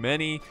holding too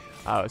many.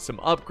 Some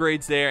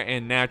upgrades there.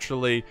 And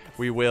naturally,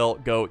 we will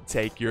go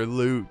take your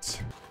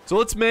loot. So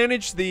let's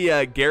manage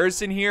the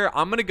garrison here.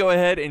 I'm going to go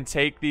ahead and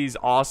take these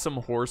awesome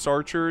horse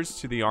archers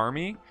to the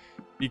army,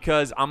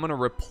 because I'm going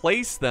to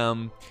replace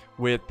them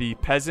with the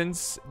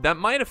peasants. That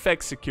might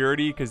affect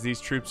security because these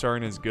troops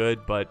aren't as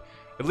good, but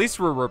at least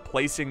we're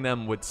replacing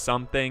them with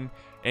something.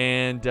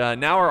 And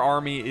now our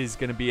army is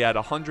going to be at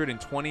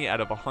 120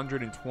 out of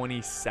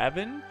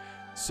 127.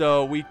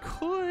 So we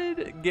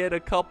could get a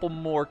couple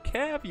more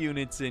cav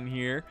units in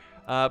here.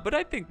 But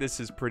I think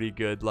this is pretty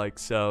good, like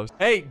so.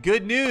 Hey,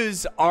 good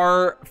news.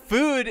 Our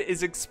food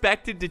is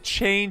expected to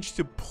change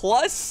to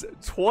plus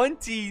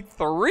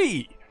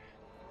 23.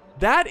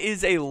 That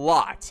is a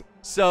lot.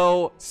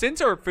 So since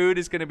our food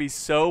is going to be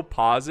so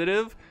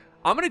positive,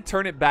 I'm going to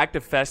turn it back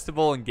to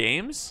festival and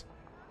games.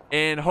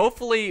 And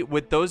hopefully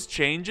with those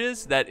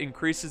changes, that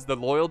increases the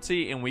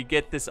loyalty and we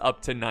get this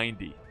up to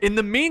 90. In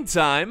the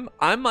meantime,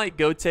 I might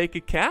go take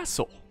a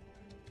castle.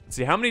 Let's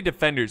see, how many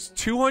defenders?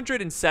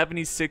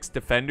 276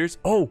 defenders.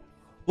 Oh,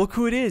 look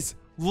who it is.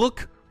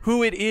 Look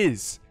who it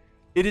is.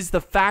 It is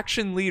the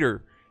faction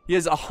leader. He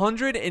has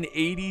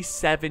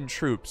 187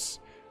 troops.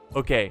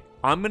 Okay,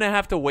 I'm gonna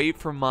have to wait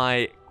for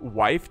my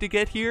wife to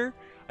get here.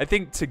 I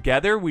think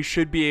together we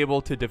should be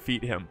able to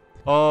defeat him.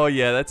 Oh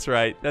yeah, that's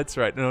right. That's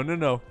right. No, no,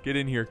 no. Get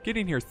in here. Get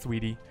in here,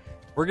 sweetie.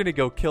 We're gonna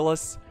go kill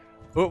us.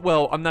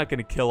 Well, I'm not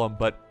gonna kill him,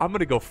 but I'm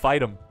gonna go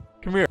fight him.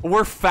 Come here.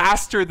 We're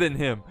faster than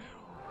him.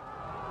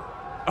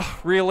 Ugh,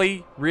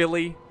 really?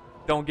 Really?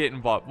 Don't get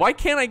involved. Why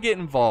can't I get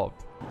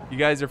involved? You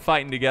guys are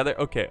fighting together?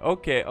 Okay,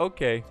 okay,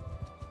 okay.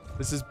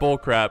 This is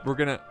bullcrap. We're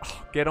gonna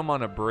get them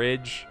on a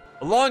bridge.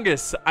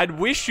 Longest, I'd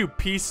wish you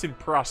peace and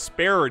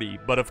prosperity,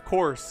 but of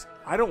course,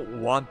 I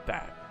don't want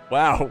that.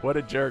 Wow, what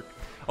a jerk.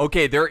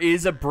 Okay, there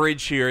is a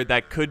bridge here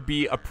that could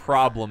be a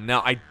problem.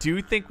 Now, I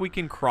do think we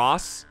can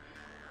cross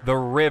the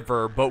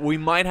river, but we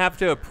might have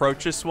to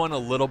approach this one a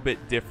little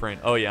bit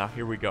different. Oh yeah,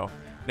 here we go.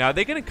 Now, are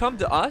they gonna come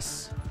to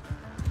us?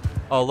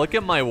 Oh, look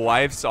at my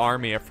wife's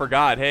army. I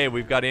forgot. Hey,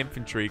 we've got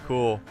infantry.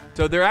 Cool.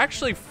 So they're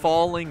actually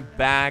falling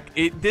back.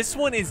 This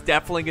one is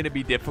definitely gonna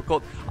be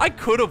difficult. I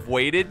could have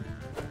waited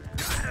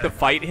to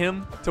fight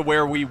him to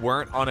where we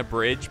weren't on a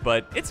bridge,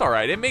 but it's all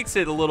right. It makes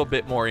it a little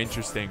bit more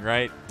interesting,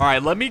 right? All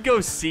right, let me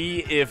go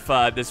see if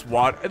this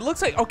water... It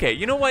looks like... Okay,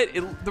 you know what?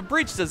 The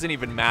bridge doesn't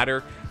even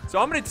matter. So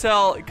I'm going to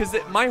tell... Because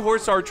my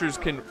horse archers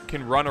can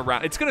run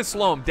around. It's going to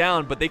slow them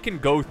down, but they can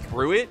go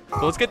through it.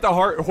 So let's get the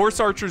horse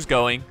archers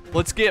going.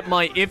 Let's get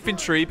my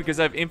infantry, because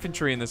I have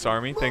infantry in this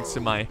army, thanks to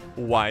my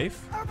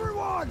wife.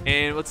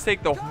 And let's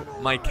take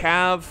my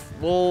cav.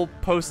 We'll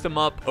post them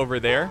up over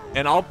there.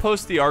 And I'll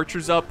post the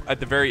archers up at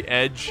the very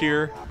edge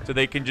here, so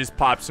they can just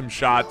pop some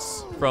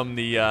shots from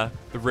the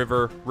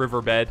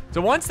riverbed.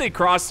 So once they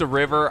cross the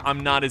river,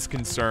 I'm not as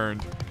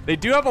concerned. They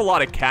do have a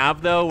lot of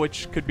cav, though,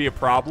 which could be a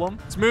problem.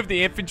 Let's move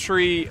the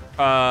infantry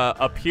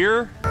up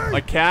here.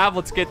 My cav,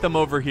 let's get them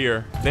over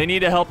here. They need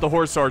to help the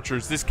horse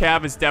archers. This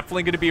cav is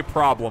definitely going to be a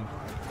problem.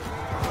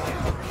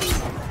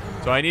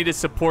 So I need to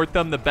support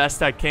them the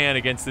best I can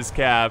against this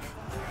cav.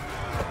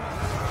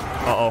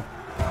 Uh-oh.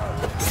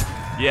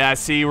 Yeah,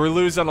 see, we're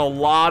losing a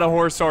lot of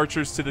horse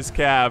archers to this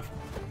cav.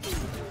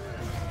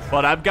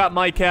 But I've got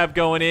my cav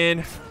going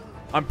in.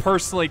 I'm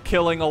personally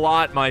killing a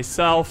lot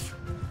myself.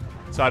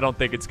 So I don't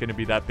think it's going to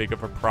be that big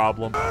of a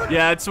problem.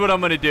 Yeah, that's what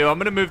I'm going to do. I'm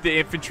going to move the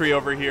infantry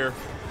over here.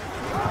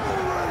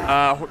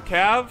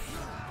 Cav.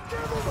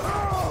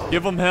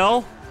 Give them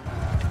hell.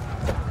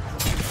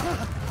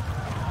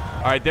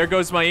 All right, there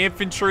goes my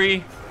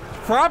infantry.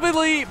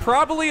 Probably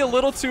a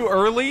little too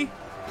early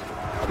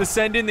to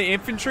send in the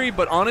infantry.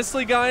 But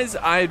honestly, guys,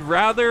 I'd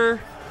rather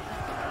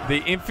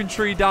the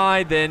infantry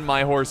die than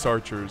my horse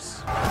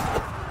archers.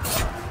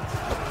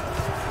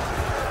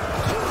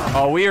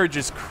 Oh, we are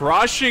just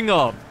crushing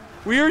them.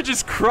 We are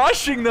just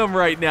crushing them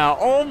right now.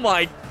 Oh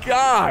my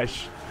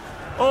gosh.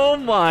 Oh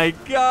my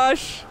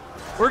gosh.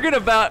 We're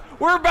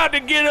about to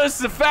get us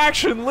the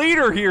faction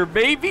leader here,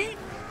 baby.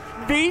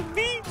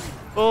 Baby.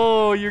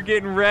 Oh, you're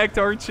getting wrecked,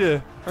 aren't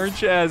you?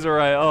 Aren't you,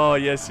 ASERAI? Oh,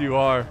 yes, you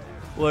are.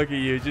 Look at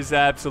you, just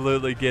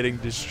absolutely getting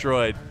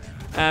destroyed.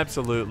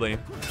 Absolutely.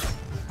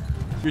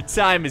 Your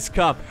time has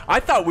come. I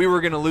thought we were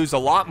going to lose a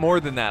lot more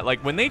than that.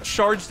 Like, when they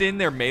charged in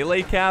their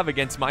melee cav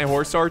against my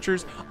horse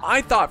archers,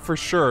 I thought for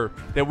sure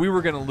that we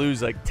were going to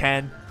lose like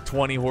 10,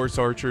 20 horse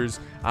archers.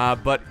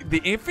 But the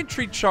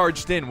infantry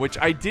charged in, which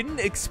I didn't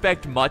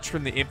expect much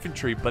from the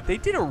infantry, but they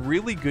did a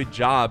really good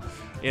job.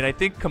 And I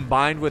think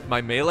combined with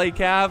my melee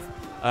cav,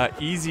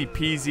 easy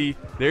peasy.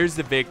 There's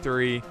the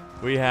victory.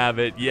 We have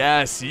it.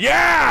 Yes.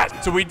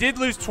 Yes! So we did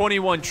lose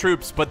 21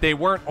 troops, but they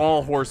weren't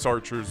all horse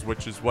archers,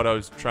 which is what I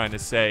was trying to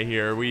say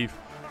here.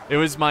 It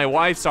was my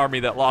wife's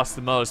army that lost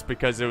the most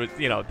because it was,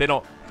 you know, they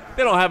don't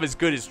have as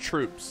good as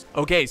troops.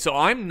 Okay, so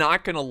I'm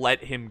not going to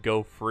let him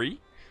go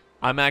free.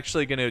 I'm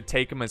actually going to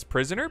take him as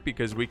prisoner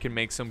because we can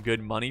make some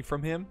good money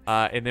from him.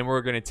 And then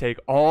we're going to take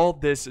all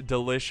this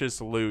delicious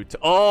loot.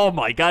 Oh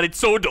my God, it's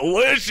so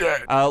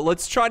delicious.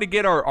 Let's try to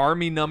get our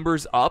army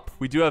numbers up.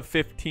 We do have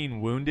 15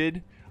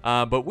 wounded.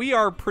 But we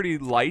are pretty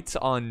light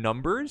on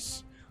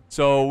numbers.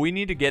 So we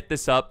need to get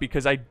this up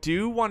because I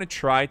do want to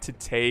try to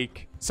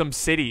take some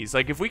cities.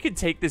 Like if we could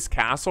take this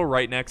castle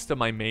right next to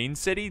my main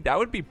city, that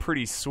would be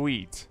pretty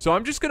sweet. So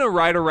I'm just going to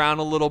ride around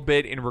a little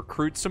bit and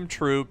recruit some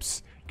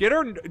troops.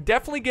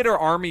 Definitely get our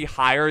army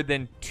higher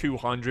than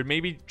 200.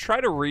 Maybe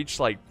try to reach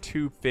like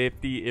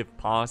 250 if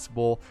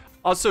possible.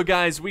 Also,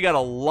 guys, we got a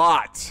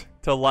lot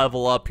to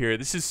level up here.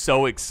 This is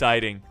so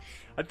exciting.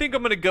 I think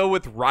I'm going to go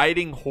with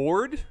Riding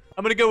Horde.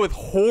 I'm going to go with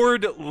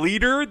Horde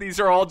Leader. These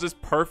are all just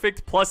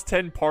perfect. Plus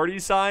 10 party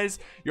size.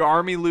 Your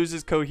army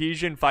loses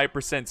cohesion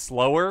 5%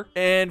 slower.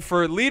 And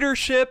for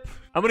leadership,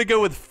 I'm going to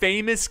go with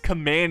Famous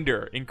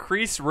Commander.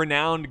 Increase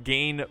renowned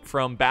gain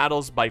from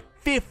battles by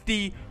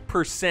 50%.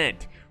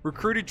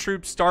 Recruited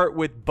troops start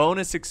with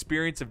bonus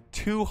experience of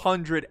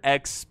 200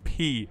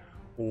 XP.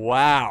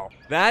 Wow,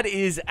 that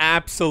is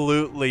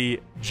absolutely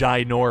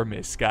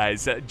ginormous,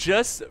 guys.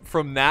 Just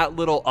from that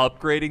little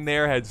upgrading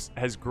there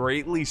has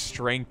greatly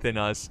strengthened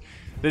us.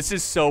 This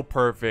is so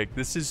perfect.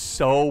 This is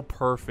so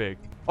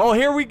perfect. Oh,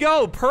 here we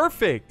go.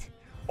 Perfect.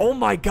 Oh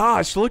my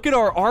gosh, look at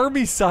our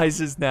army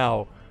sizes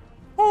now.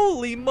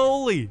 Holy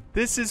moly,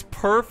 this is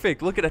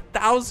perfect. Look at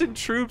 1,000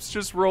 troops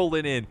just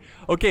rolling in.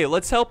 Okay,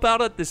 let's help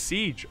out at the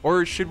siege.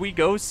 Or should we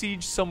go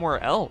siege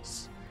somewhere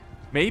else?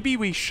 Maybe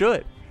we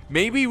should.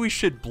 Maybe we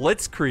should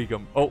Blitzkrieg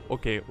them. Oh,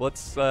 okay.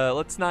 Let's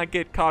not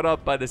get caught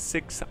up by the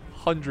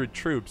 600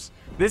 troops.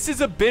 This is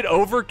a bit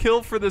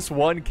overkill for this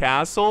one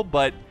castle,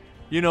 but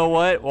You know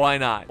what? Why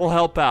not? We'll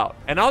help out.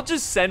 And I'll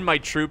just send my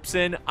troops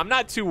in. I'm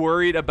not too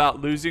worried about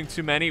losing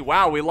too many.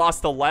 Wow, we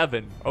lost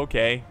 11.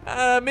 Okay.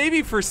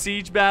 Maybe for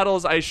siege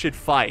battles, I should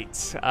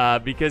fight.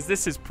 Because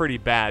this is pretty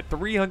bad.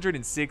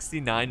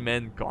 369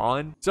 men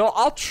gone. So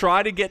I'll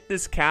try to get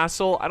this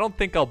castle. I don't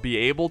think I'll be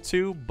able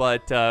to.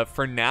 But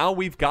for now,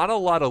 we've got a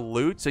lot of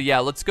loot. So yeah,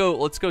 let's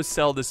go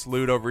sell this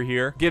loot over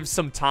here. Give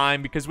some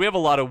time because we have a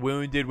lot of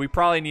wounded. We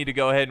probably need to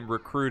go ahead and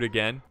recruit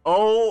again.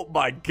 Oh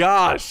my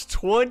gosh.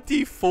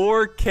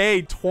 24K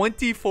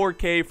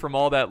from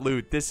all that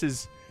loot. This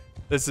is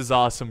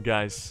awesome,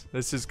 guys.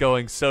 This is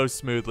going so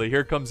smoothly.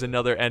 Here comes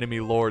another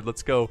enemy lord.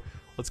 Let's go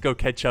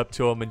catch up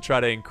to him and try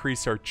to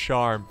increase our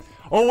charm.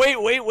 Oh,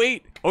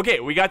 wait. Okay,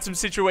 we got some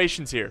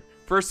situations here.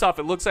 First off,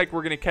 it looks like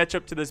we're going to catch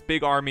up to this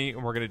big army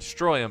and we're going to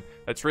destroy him.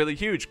 That's really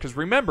huge because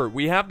remember,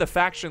 we have the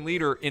faction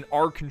leader in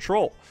our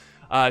control.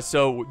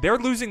 So they're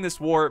losing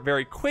this war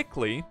very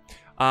quickly.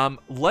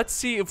 Let's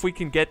see if we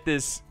can get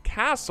this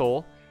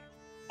castle.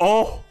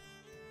 Oh,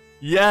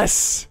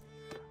 yes.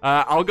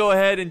 I'll go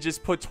ahead and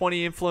just put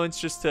 20 influence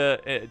just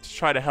to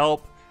try to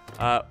help.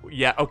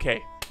 Yeah,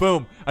 okay.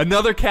 Boom.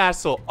 Another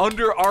castle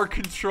under our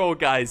control,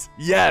 guys.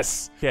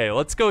 Yes. Okay,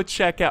 let's go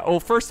check out. Oh,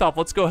 first off,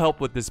 let's go help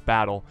with this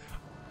battle.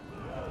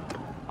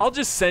 I'll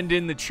just send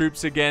in the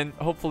troops again.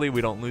 Hopefully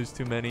we don't lose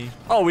too many.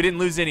 Oh, we didn't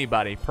lose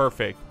anybody.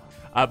 Perfect.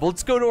 But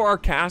let's go to our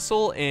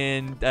castle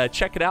and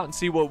check it out and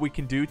see what we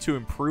can do to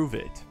improve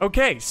it.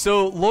 Okay,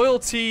 so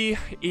loyalty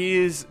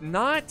is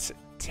not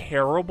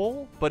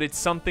terrible, but it's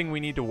something we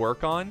need to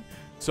work on.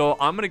 So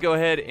I'm going to go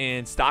ahead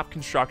and stop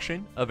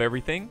construction of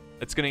everything.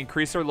 It's going to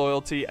increase our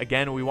loyalty.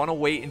 Again, we want to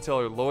wait until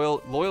our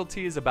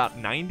loyalty is about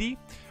 90.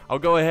 I'll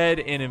go ahead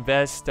and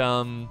invest,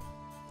 yeah,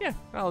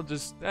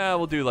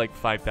 we'll do like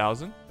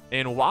 5,000.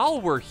 And while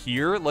we're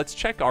here, let's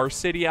check our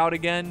city out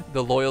again.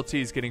 The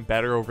loyalty is getting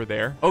better over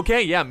there.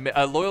 Okay, yeah,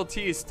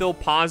 loyalty is still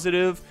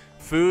positive.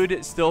 Food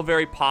is still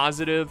very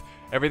positive.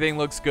 Everything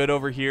looks good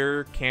over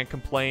here. Can't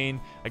complain.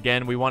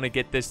 Again, we want to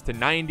get this to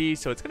 90,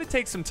 so it's going to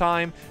take some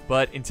time.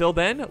 But until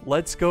then,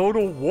 let's go to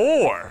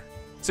war.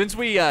 Since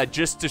we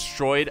just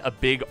destroyed a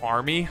big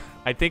army,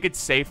 I think it's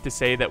safe to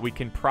say that we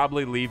can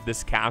probably leave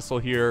this castle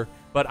here.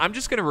 But I'm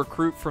just going to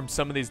recruit from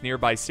some of these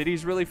nearby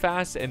cities really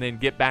fast and then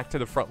get back to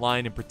the front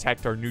line and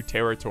protect our new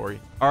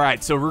territory. All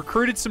right, so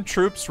recruited some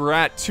troops. We're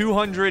at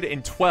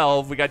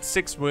 212. We got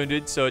 6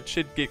 wounded, so it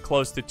should get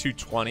close to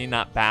 220.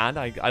 Not bad.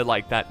 I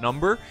like that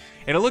number.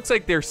 And it looks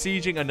like they're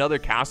sieging another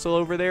castle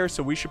over there,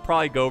 so we should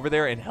probably go over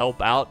there and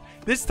help out.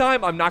 This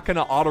time, I'm not going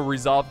to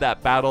auto-resolve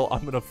that battle.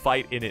 I'm going to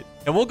fight in it.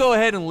 And we'll go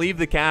ahead and leave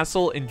the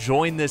castle and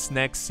join this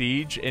next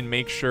siege and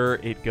make sure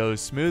it goes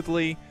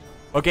smoothly.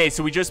 Okay,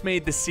 so we just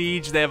made the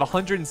siege. They have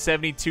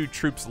 172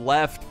 troops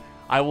left.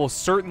 I will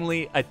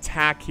certainly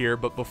attack here,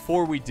 but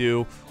before we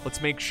do, let's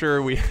make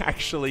sure we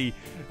actually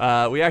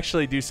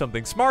do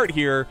something smart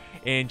here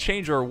and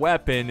change our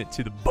weapon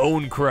to the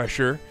Bone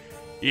Crusher.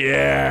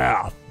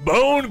 Yeah,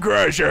 Bone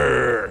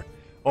Crusher.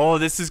 Oh,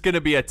 this is going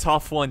to be a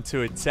tough one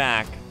to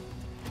attack.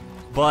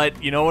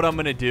 But you know what I'm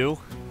going to do?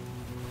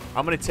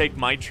 I'm going to take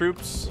my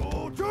troops.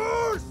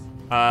 Soldiers!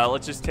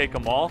 Let's just take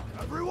them all.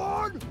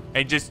 Everyone!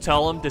 And just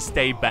tell them to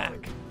stay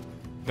back.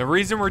 The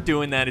reason we're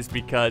doing that is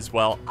because,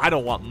 well, I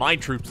don't want my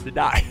troops to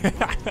die.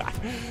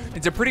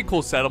 It's a pretty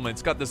cool settlement.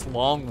 It's got this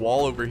long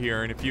wall over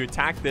here, and if you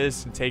attack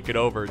this and take it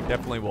over, it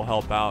definitely will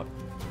help out.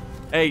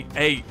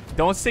 Hey,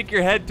 don't stick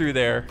your head through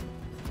there.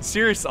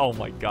 Serious? Oh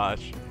my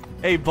gosh.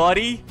 Hey,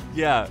 buddy.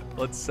 Yeah,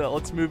 let's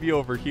move you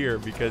over here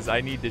because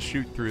I need to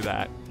shoot through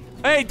that.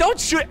 Hey, don't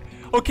shoot.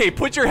 Okay,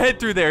 put your head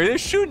through there. They're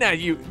shooting at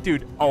you,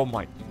 dude. Oh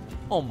my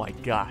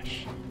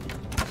gosh.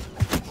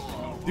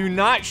 Do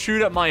not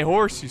shoot at my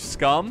horse, you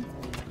scum.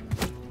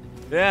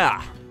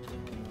 Yeah.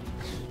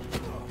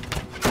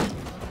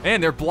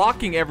 Man, they're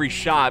blocking every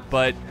shot,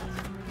 but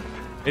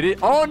it is.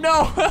 Oh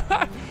no.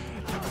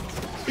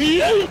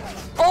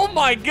 Oh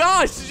my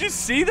gosh, did you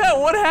see that?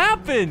 What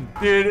happened?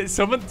 Dude,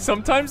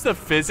 sometimes the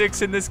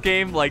physics in this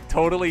game like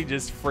totally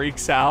just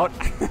freaks out.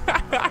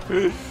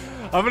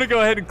 I'm gonna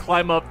go ahead and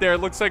climb up there. It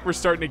looks like we're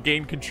starting to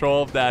gain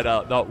control of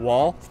that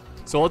wall.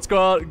 So let's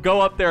go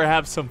up there and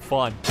have some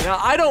fun. Now,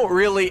 I don't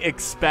really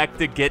expect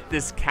to get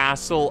this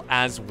castle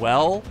as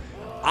well.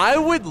 I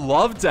would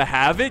love to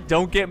have it,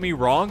 don't get me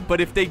wrong,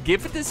 but if they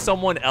give it to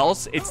someone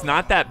else, it's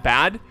not that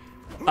bad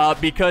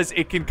because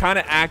it can kind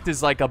of act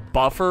as like a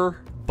buffer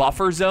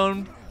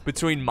zone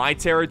between my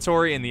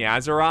territory and the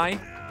ASERAI.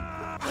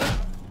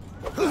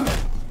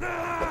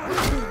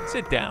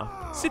 Sit down.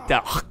 Sit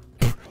down.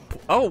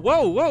 Oh,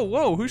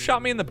 whoa. Who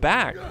shot me in the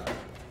back?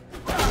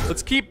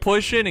 Let's keep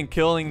pushing and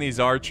killing these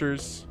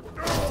archers.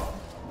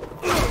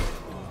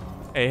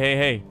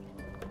 Hey.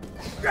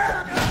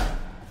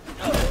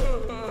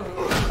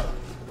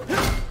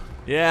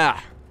 Yeah.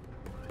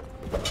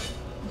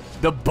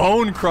 The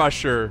Bone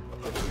Crusher.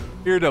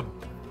 Here to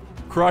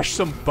crush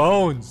some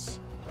bones.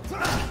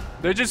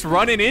 They're just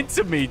running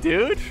into me,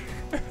 dude.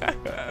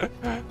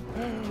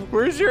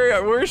 Where's your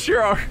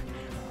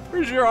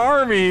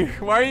army?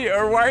 Why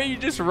are you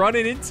just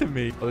running into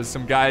me? Oh, there's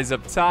some guys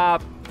up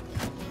top.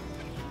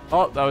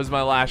 Oh, that was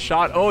my last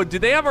shot. Oh, do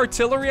they have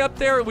artillery up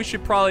there? We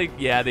should probably,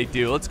 yeah, they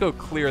do. Let's go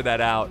clear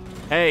that out.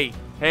 Hey,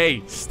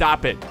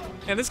 stop it.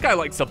 And this guy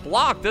likes to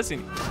block, doesn't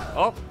he?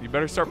 Oh, you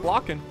better start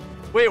blocking.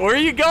 Wait, where are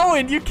you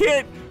going? You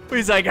can't.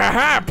 He's like,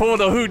 haha,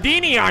 pulled a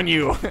Houdini on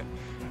you.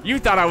 You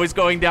thought I was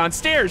going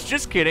downstairs.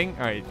 Just kidding.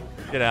 All right,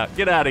 get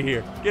out of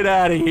here. Get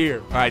out of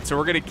here. All right, so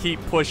we're gonna keep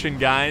pushing,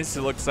 guys.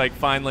 It looks like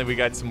finally we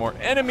got some more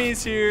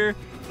enemies here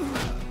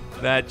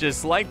that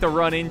just like to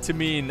run into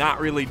me and not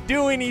really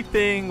do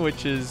anything,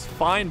 which is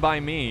fine by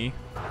me.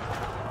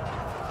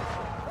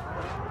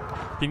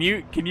 Can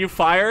you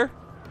fire?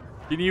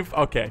 Can you?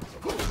 Okay.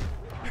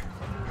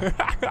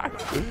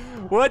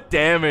 What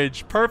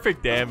damage?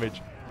 Perfect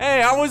damage.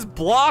 Hey, I was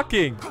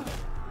blocking.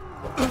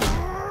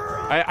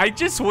 I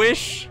just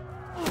wish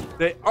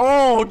that.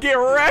 Oh, get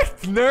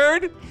wrecked,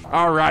 nerd.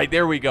 All right,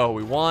 there we go.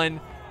 We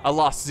won. I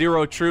lost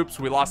 0 troops.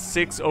 We lost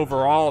 6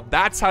 overall.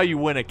 That's how you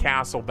win a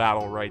castle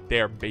battle right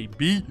there,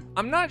 baby.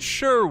 I'm not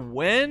sure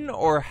when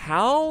or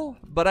how,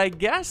 but I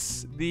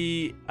guess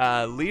the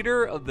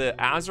leader of the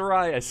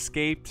ASERAI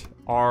escaped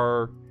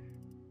our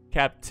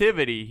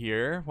captivity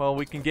here. Well,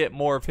 we can get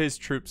more of his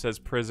troops as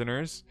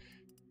prisoners.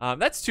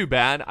 That's too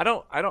bad.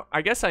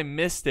 I guess I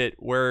missed it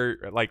where,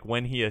 like,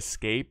 when he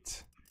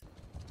escaped.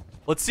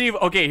 Let's see if,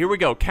 okay, here we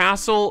go.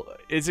 Castle,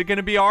 is it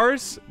gonna be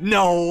ours?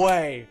 No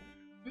way.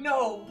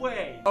 No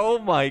way. Oh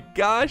my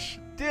gosh,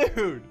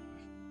 dude.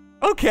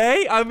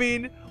 Okay, I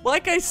mean,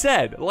 like I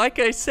said,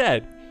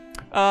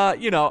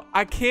 you know,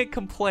 I can't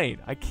complain.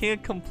 I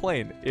can't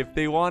complain. If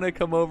they want to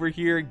come over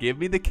here and give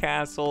me the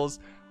castles,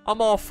 I'm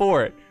all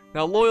for it.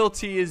 Now,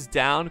 loyalty is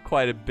down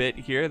quite a bit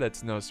here.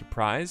 That's no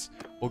surprise.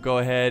 We'll go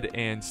ahead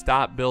and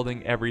stop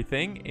building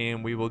everything,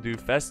 and we will do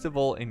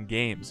festival and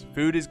games.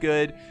 Food is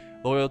good.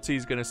 Loyalty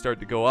is going to start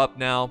to go up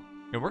now,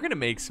 and we're going to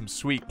make some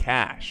sweet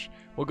cash.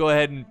 We'll go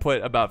ahead and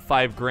put about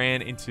 5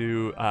 grand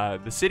into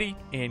the city.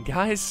 And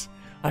guys,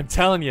 I'm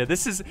telling you,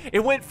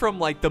 it went from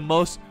like the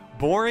most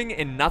boring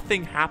and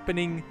nothing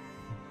happening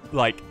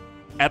like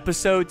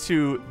episode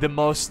to the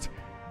most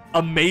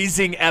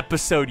amazing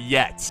episode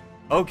yet.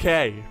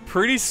 Okay,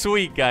 pretty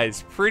sweet,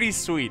 guys, pretty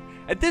sweet.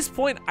 At this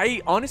point,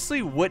 I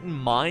honestly wouldn't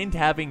mind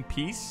having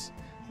peace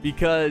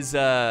because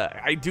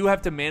I do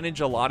have to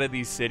manage a lot of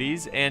these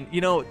cities. And,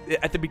 you know,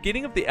 at the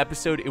beginning of the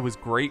episode, it was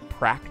great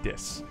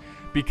practice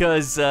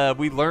because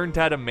we learned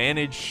how to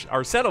manage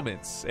our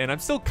settlements. And I'm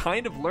still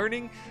kind of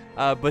learning,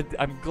 but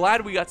I'm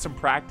glad we got some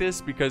practice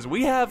because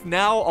we have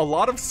now a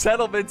lot of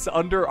settlements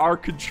under our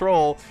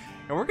control.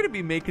 And we're going to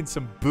be making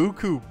some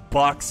buku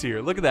bucks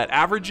here. Look at that,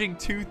 averaging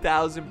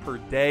 2,000 per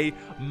day.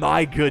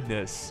 My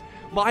goodness.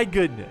 My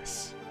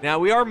goodness. Now,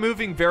 we are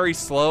moving very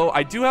slow.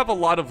 I do have a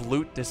lot of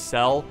loot to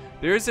sell.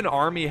 There is an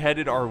army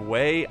headed our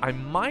way. I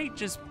might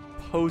just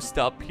post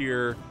up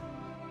here.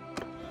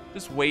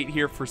 Just wait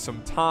here for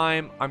some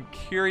time. I'm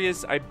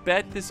curious. I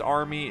bet this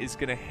army is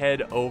going to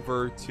head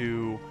over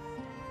to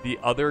the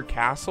other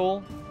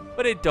castle.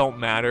 But it don't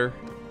matter.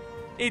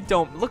 It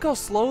don't. Look how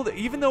slow,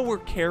 even though we're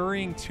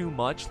carrying too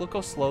much, look how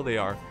slow they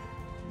are.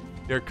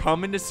 They're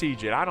coming to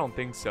siege it. I don't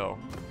think so.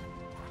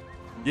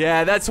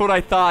 Yeah, that's what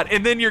I thought.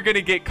 And then you're going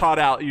to get caught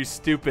out, you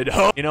stupid.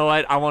 You know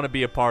what? I want to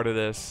be a part of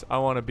this. I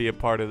want to be a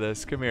part of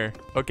this. Come here.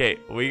 Okay,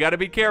 we got to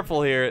be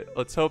careful here.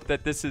 Let's hope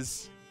that this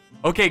is...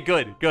 Okay,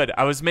 good, good.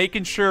 I was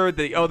making sure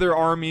the other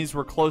armies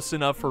were close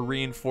enough for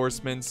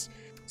reinforcements.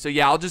 So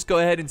yeah, I'll just go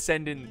ahead and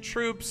send in the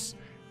troops.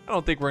 I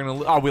don't think we're going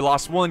to... Oh, we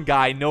lost one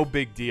guy. No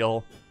big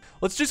deal.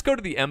 Let's just go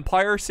to the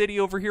Empire city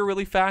over here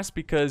really fast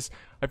because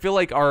I feel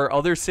like our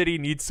other city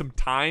needs some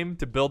time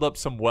to build up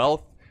some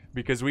wealth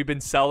because we've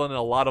been selling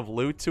a lot of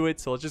loot to it.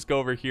 So let's just go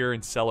over here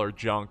and sell our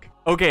junk.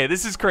 Okay,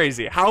 this is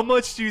crazy. How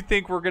much do you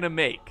think we're going to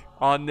make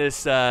on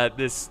this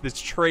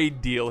this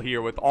trade deal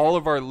here with all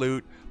of our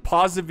loot?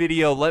 Pause the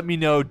video. Let me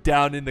know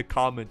down in the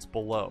comments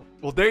below.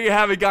 Well, there you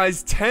have it,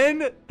 guys.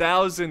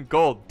 10,000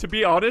 gold. To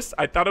be honest,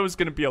 I thought it was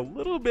going to be a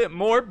little bit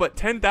more, but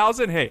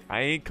 10,000, hey,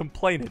 I ain't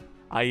complaining.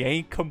 I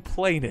ain't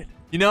complaining.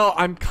 You know,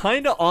 I'm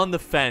kind of on the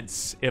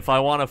fence if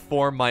I want to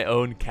form my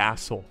own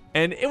castle.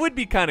 And it would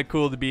be kind of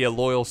cool to be a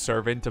loyal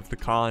servant of the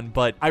Khan,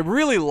 but I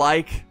really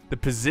like the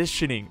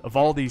positioning of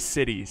all these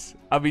cities.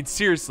 I mean,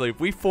 seriously, if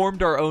we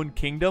formed our own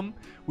kingdom,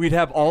 we'd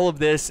have all of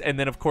this and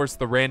then, of course,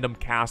 the random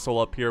castle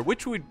up here,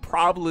 which we'd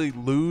probably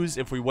lose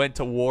if we went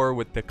to war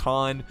with the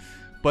Khan.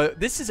 But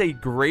this is a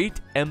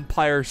great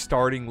empire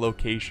starting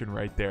location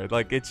right there.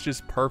 Like, it's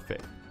just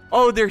perfect.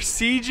 Oh, they're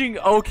sieging?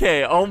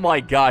 Okay, oh my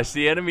gosh.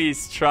 The enemy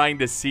is trying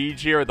to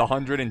siege here with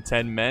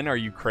 110 men. Are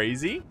you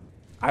crazy?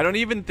 I don't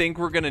even think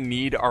we're going to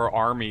need our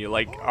army,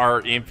 like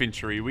our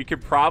infantry. We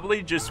could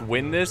probably just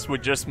win this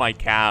with just my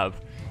cav.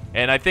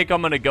 And I think I'm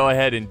going to go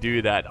ahead and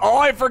do that. Oh,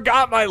 I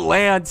forgot my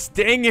lance.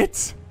 Dang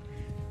it.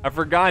 I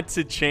forgot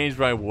to change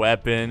my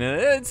weapon.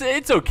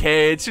 It's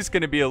okay. It's just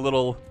going to be a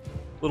little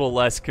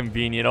less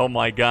convenient. Oh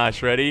my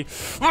gosh, ready?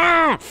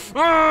 I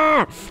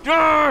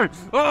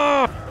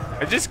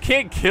just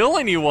can't kill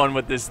anyone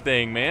with this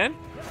thing, man.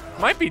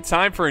 Might be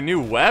time for a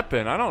new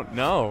weapon. I don't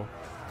know.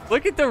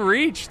 Look at the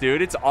reach,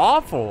 dude. It's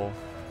awful.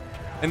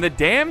 And the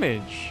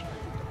damage.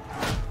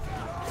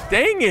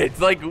 Dang it.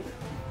 Like,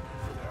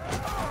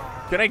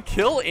 can I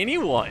kill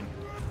anyone?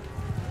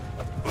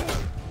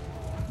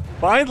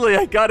 Finally,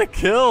 I got a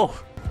kill.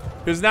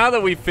 Because now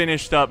that we've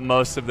finished up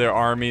most of their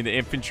army, the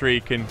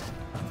infantry can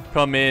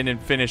come in and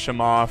finish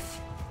them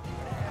off.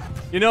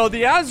 You know,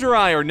 the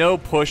ASERAI are no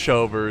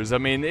pushovers. I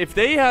mean,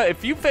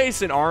 if you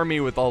face an army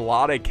with a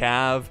lot of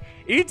cav,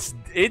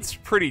 it's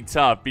pretty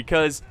tough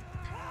because,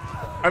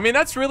 I mean,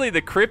 that's really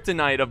the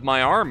kryptonite of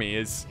my army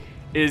is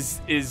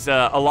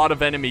a lot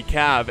of enemy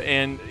cav.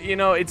 And, you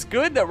know, it's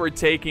good that we're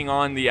taking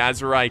on the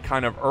ASERAI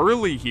kind of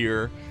early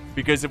here,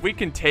 because if we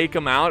can take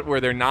them out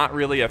where they're not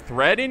really a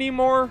threat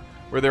anymore,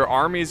 where their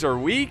armies are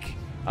weak,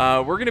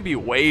 we're going to be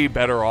way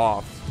better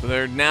off. So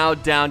they're now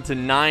down to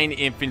 9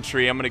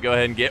 infantry. I'm going to go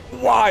ahead and get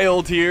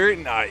wild here.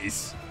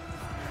 Nice.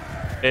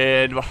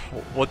 And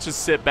we'll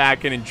just sit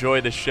back and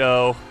enjoy the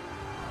show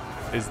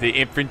as the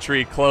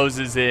infantry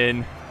closes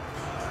in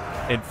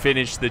and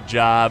finish the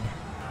job.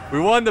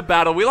 We won the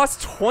battle. We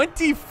lost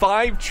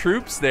 25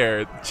 troops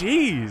there.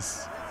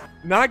 Jeez.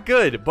 Not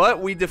good, but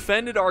we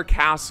defended our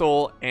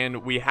castle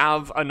and we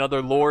have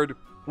another lord,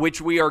 which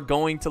we are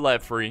going to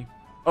let free.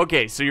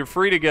 Okay, so you're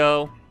free to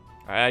go.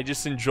 I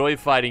just enjoy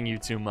fighting you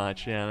too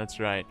much. Yeah, that's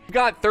right. We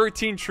got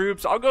 13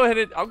 troops. I'll go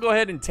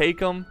ahead and take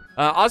them.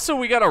 Also,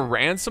 we got a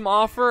ransom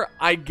offer.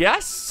 I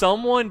guess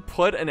someone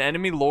put an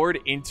enemy lord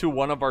into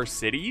one of our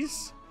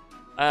cities.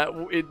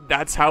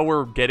 That's how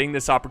we're getting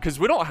this offer, because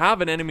we don't have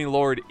an enemy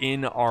lord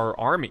in our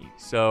army.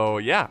 So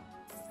yeah,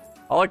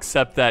 I'll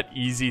accept that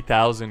easy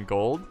 1,000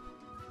 gold.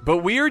 But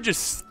we are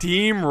just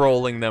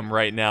steamrolling them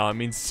right now. I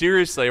mean,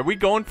 seriously, are we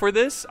going for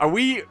this? Are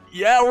we?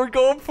 Yeah, we're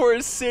going for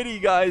a city,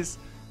 guys.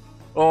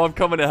 Oh, I'm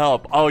coming to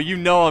help. Oh, you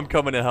know I'm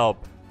coming to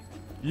help.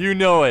 You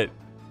know it.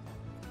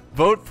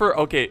 Vote for...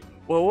 Okay.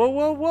 Whoa, whoa,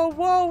 whoa, whoa,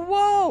 whoa,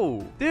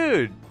 whoa.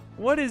 Dude,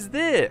 what is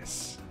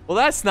this? Well,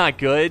 that's not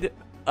good.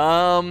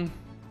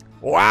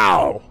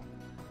 Wow.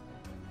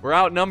 We're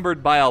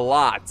outnumbered by a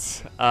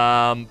lot.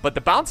 But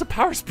the balance of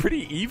power is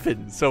pretty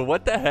even. So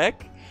what the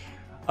heck?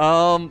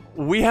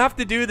 We have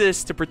to do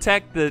this to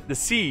protect the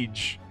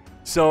siege.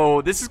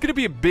 So this is going to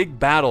be a big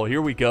battle.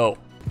 Here we go.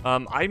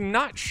 I'm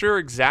not sure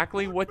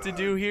exactly what to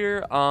do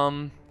here.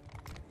 I'm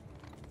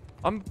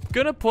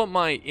gonna put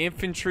my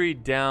infantry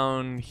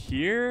down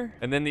here,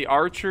 and then the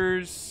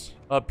archers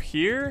up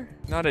here.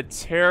 Not a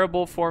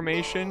terrible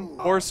formation.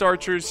 Horse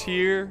archers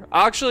here.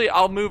 Actually,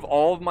 I'll move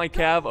all of my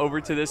cav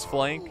over to this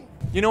flank.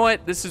 You know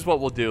what? This is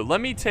what we'll do.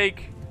 Let me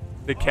take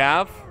the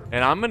cav,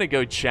 and I'm gonna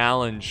go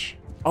challenge.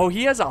 Oh,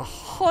 he has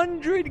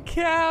 100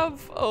 cav.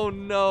 Oh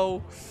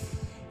no.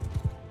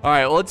 All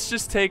right, well, let's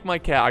just take my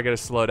cat. I gotta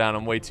slow down.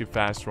 I'm way too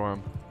fast for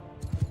him.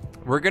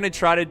 We're gonna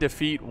try to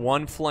defeat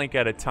one flank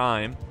at a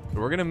time. So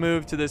we're gonna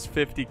move to this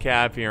 50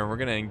 cav here, and we're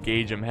gonna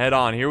engage him head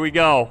on. Here we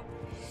go.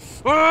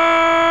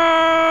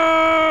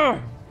 Ah!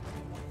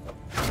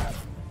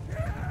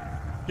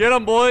 Get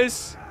him,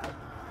 boys.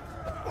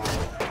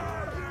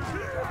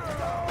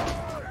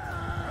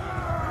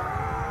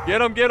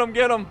 Get him, get him,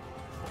 get him.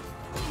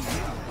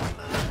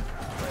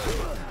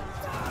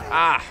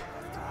 Ah.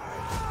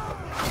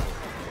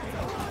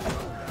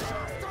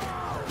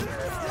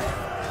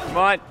 Come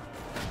on.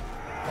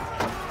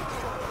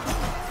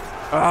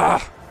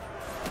 Ah.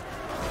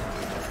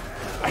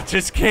 I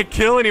just can't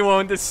kill anyone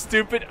with this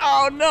stupid...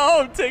 Oh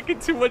no, I'm taking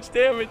too much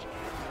damage.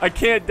 I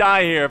can't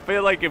die here. I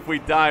feel like if we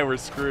die, we're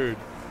screwed.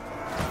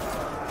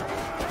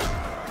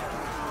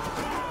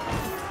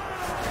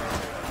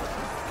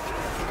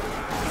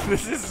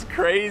 This is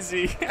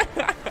crazy.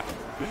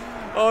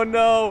 Oh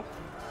no.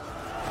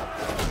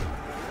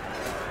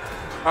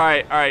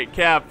 Alright,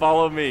 Cap,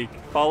 follow me.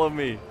 Follow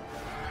me.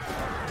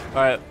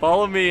 Alright,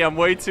 follow me. I'm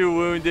way too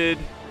wounded.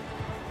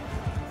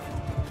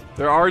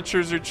 Their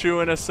archers are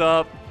chewing us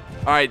up.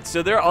 Alright,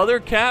 so their other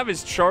cav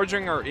is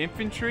charging our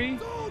infantry.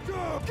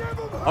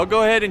 I'll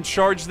go ahead and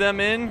charge them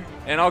in,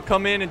 and I'll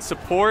come in and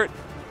support.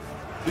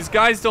 These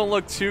guys don't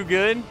look too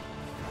good.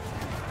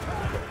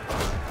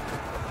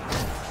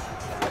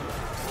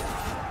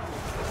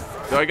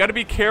 So I gotta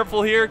be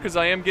careful here, because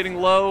I am getting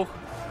low.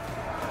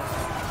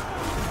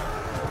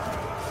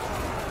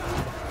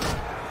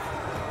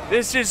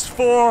 This is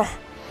for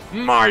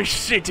my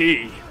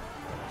city.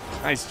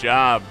 Nice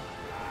job.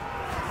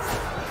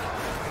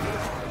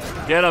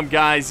 Get them,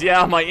 guys.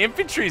 Yeah, my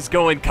infantry's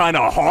going kind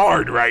of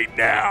hard right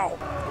now.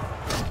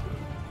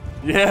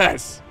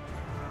 Yes.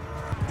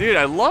 Dude,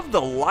 I love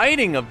the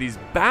lighting of these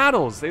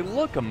battles. They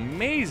look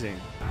amazing.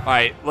 All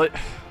right,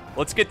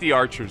 let's get the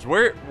archers.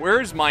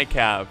 Where's my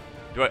cav?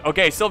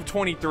 Okay, still have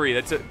 23.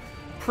 That's a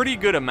pretty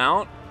good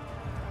amount.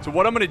 So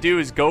what I'm going to do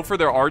is go for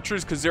their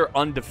archers because they're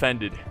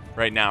undefended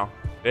right now.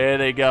 There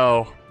they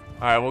go.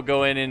 All right, we'll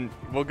go in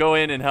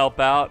and help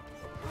out.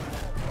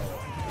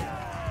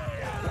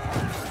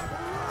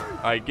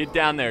 All right, get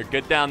down there.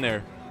 Get down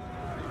there.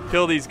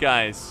 Kill these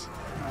guys.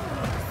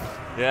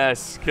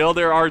 Yes, kill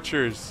their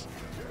archers.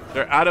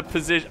 They're out of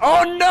position.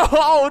 Oh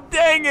no!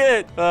 Dang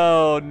it!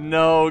 Oh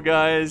no,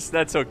 guys.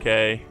 That's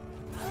okay.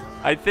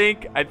 I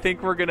think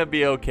we're gonna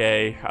be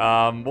okay.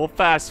 We'll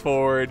fast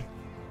forward.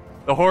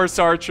 The horse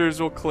archers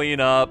will clean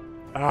up.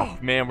 Oh,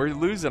 man, we're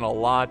losing a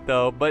lot,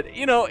 though. But,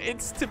 you know,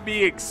 it's to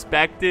be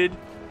expected.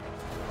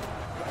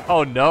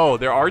 Oh, no,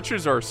 their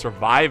archers are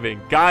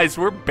surviving. Guys,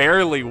 we're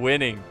barely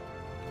winning.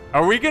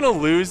 Are we going to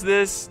lose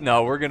this?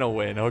 No, we're going to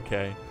win.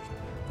 Okay.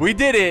 We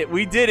did it.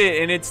 We did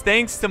it. And it's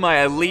thanks to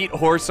my elite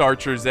horse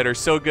archers that are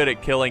so good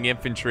at killing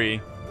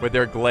infantry with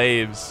their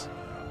glaives.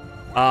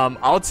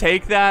 I'll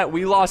take that.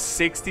 We lost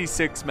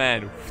 66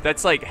 men.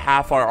 That's like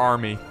half our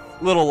army.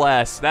 A little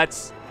less.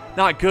 That's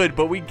not good,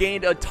 but we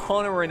gained a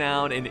ton of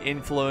renown and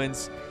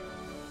influence.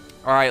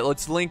 All right,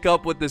 let's link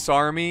up with this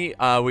army.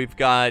 We've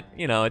got,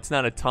 you know, it's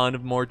not a ton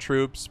of more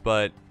troops,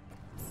 but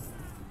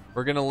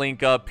we're gonna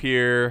link up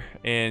here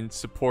and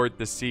support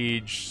the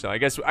siege. So I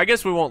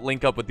guess we won't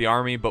link up with the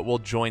army, but we'll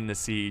join the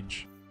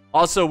siege.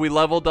 Also, we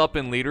leveled up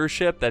in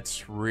leadership.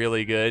 That's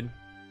really good.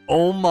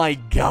 Oh my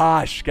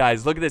gosh,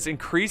 guys, look at this.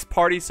 Increase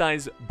party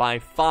size by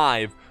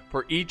 5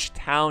 for each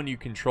town you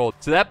control.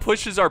 So that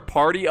pushes our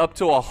party up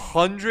to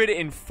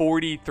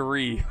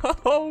 143.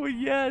 Oh,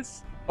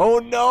 yes. Oh,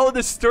 no, the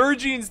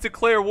Sturgians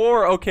declare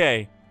war.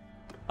 Okay.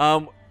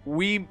 Oh,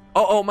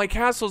 my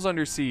castle's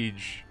under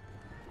siege.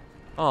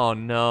 Oh,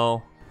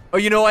 no. Oh,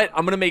 you know what?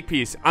 I'm going to make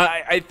peace.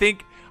 I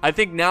think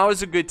now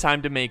is a good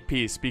time to make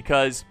peace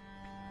because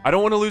I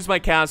don't want to lose my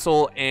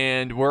castle,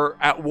 and we're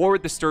at war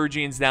with the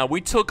Sturgians now. We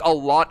took a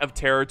lot of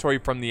territory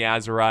from the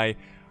ASERAI.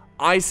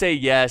 I say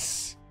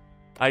yes.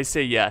 I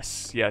say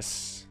yes.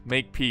 Yes.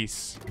 Make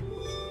peace.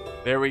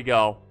 There we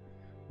go.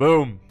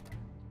 Boom.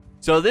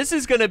 So this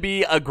is going to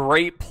be a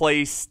great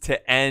place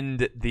to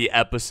end the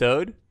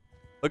episode.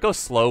 Look how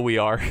slow we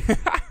are.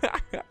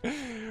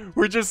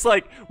 We're just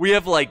like, we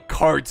have like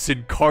carts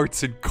and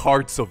carts and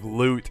carts of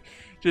loot.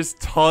 Just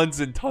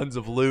tons and tons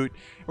of loot.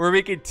 We're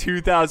making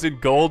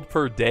 2,000 gold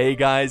per day,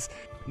 guys.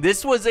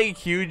 This was a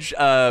huge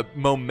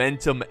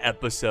momentum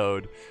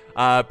episode.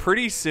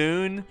 Pretty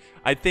soon,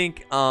 I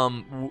think,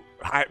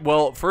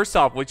 well, first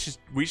off,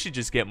 we should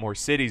just get more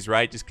cities,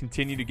 right? Just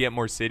continue to get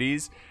more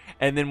cities.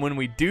 And then when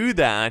we do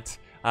that,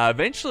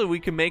 eventually we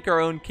can make our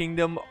own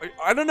kingdom.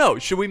 I don't know.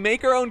 Should we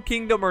make our own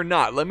kingdom or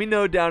not? Let me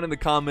know down in the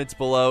comments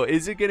below.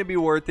 Is it going to be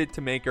worth it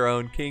to make our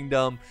own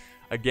kingdom?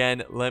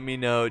 Again, let me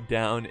know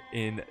down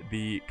in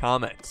the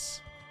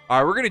comments. All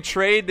right, we're going to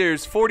trade.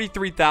 There's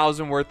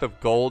 43,000 worth of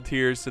gold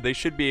here, so they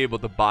should be able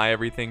to buy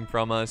everything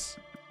from us.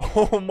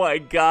 Oh my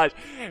gosh,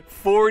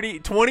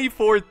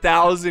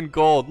 24,000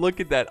 gold. Look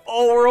at that.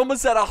 Oh, we're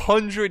almost at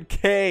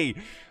 100K.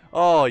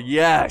 Oh,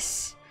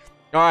 yes.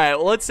 All right,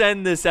 let's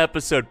end this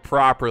episode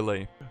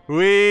properly.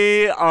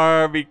 We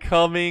are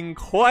becoming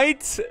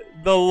quite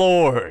the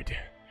Lord.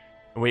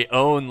 We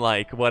own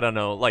like, what, I don't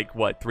know, like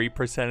what,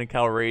 3% of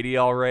Calradia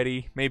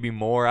already? Maybe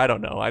more, I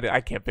don't know.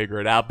 I can't figure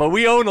it out, but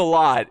we own a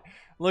lot.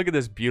 Look at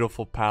this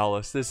beautiful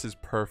palace. This is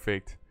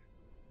perfect.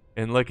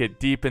 And look at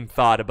deep in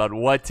thought about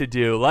what to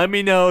do. Let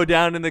me know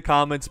down in the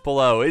comments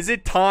below. Is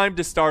it time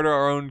to start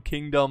our own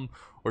kingdom,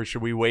 or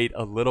should we wait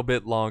a little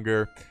bit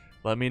longer?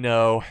 Let me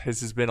know. This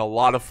has been a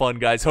lot of fun,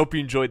 guys. Hope you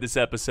enjoyed this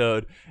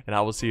episode, and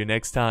I will see you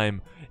next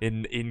time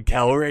in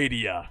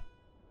Calradia.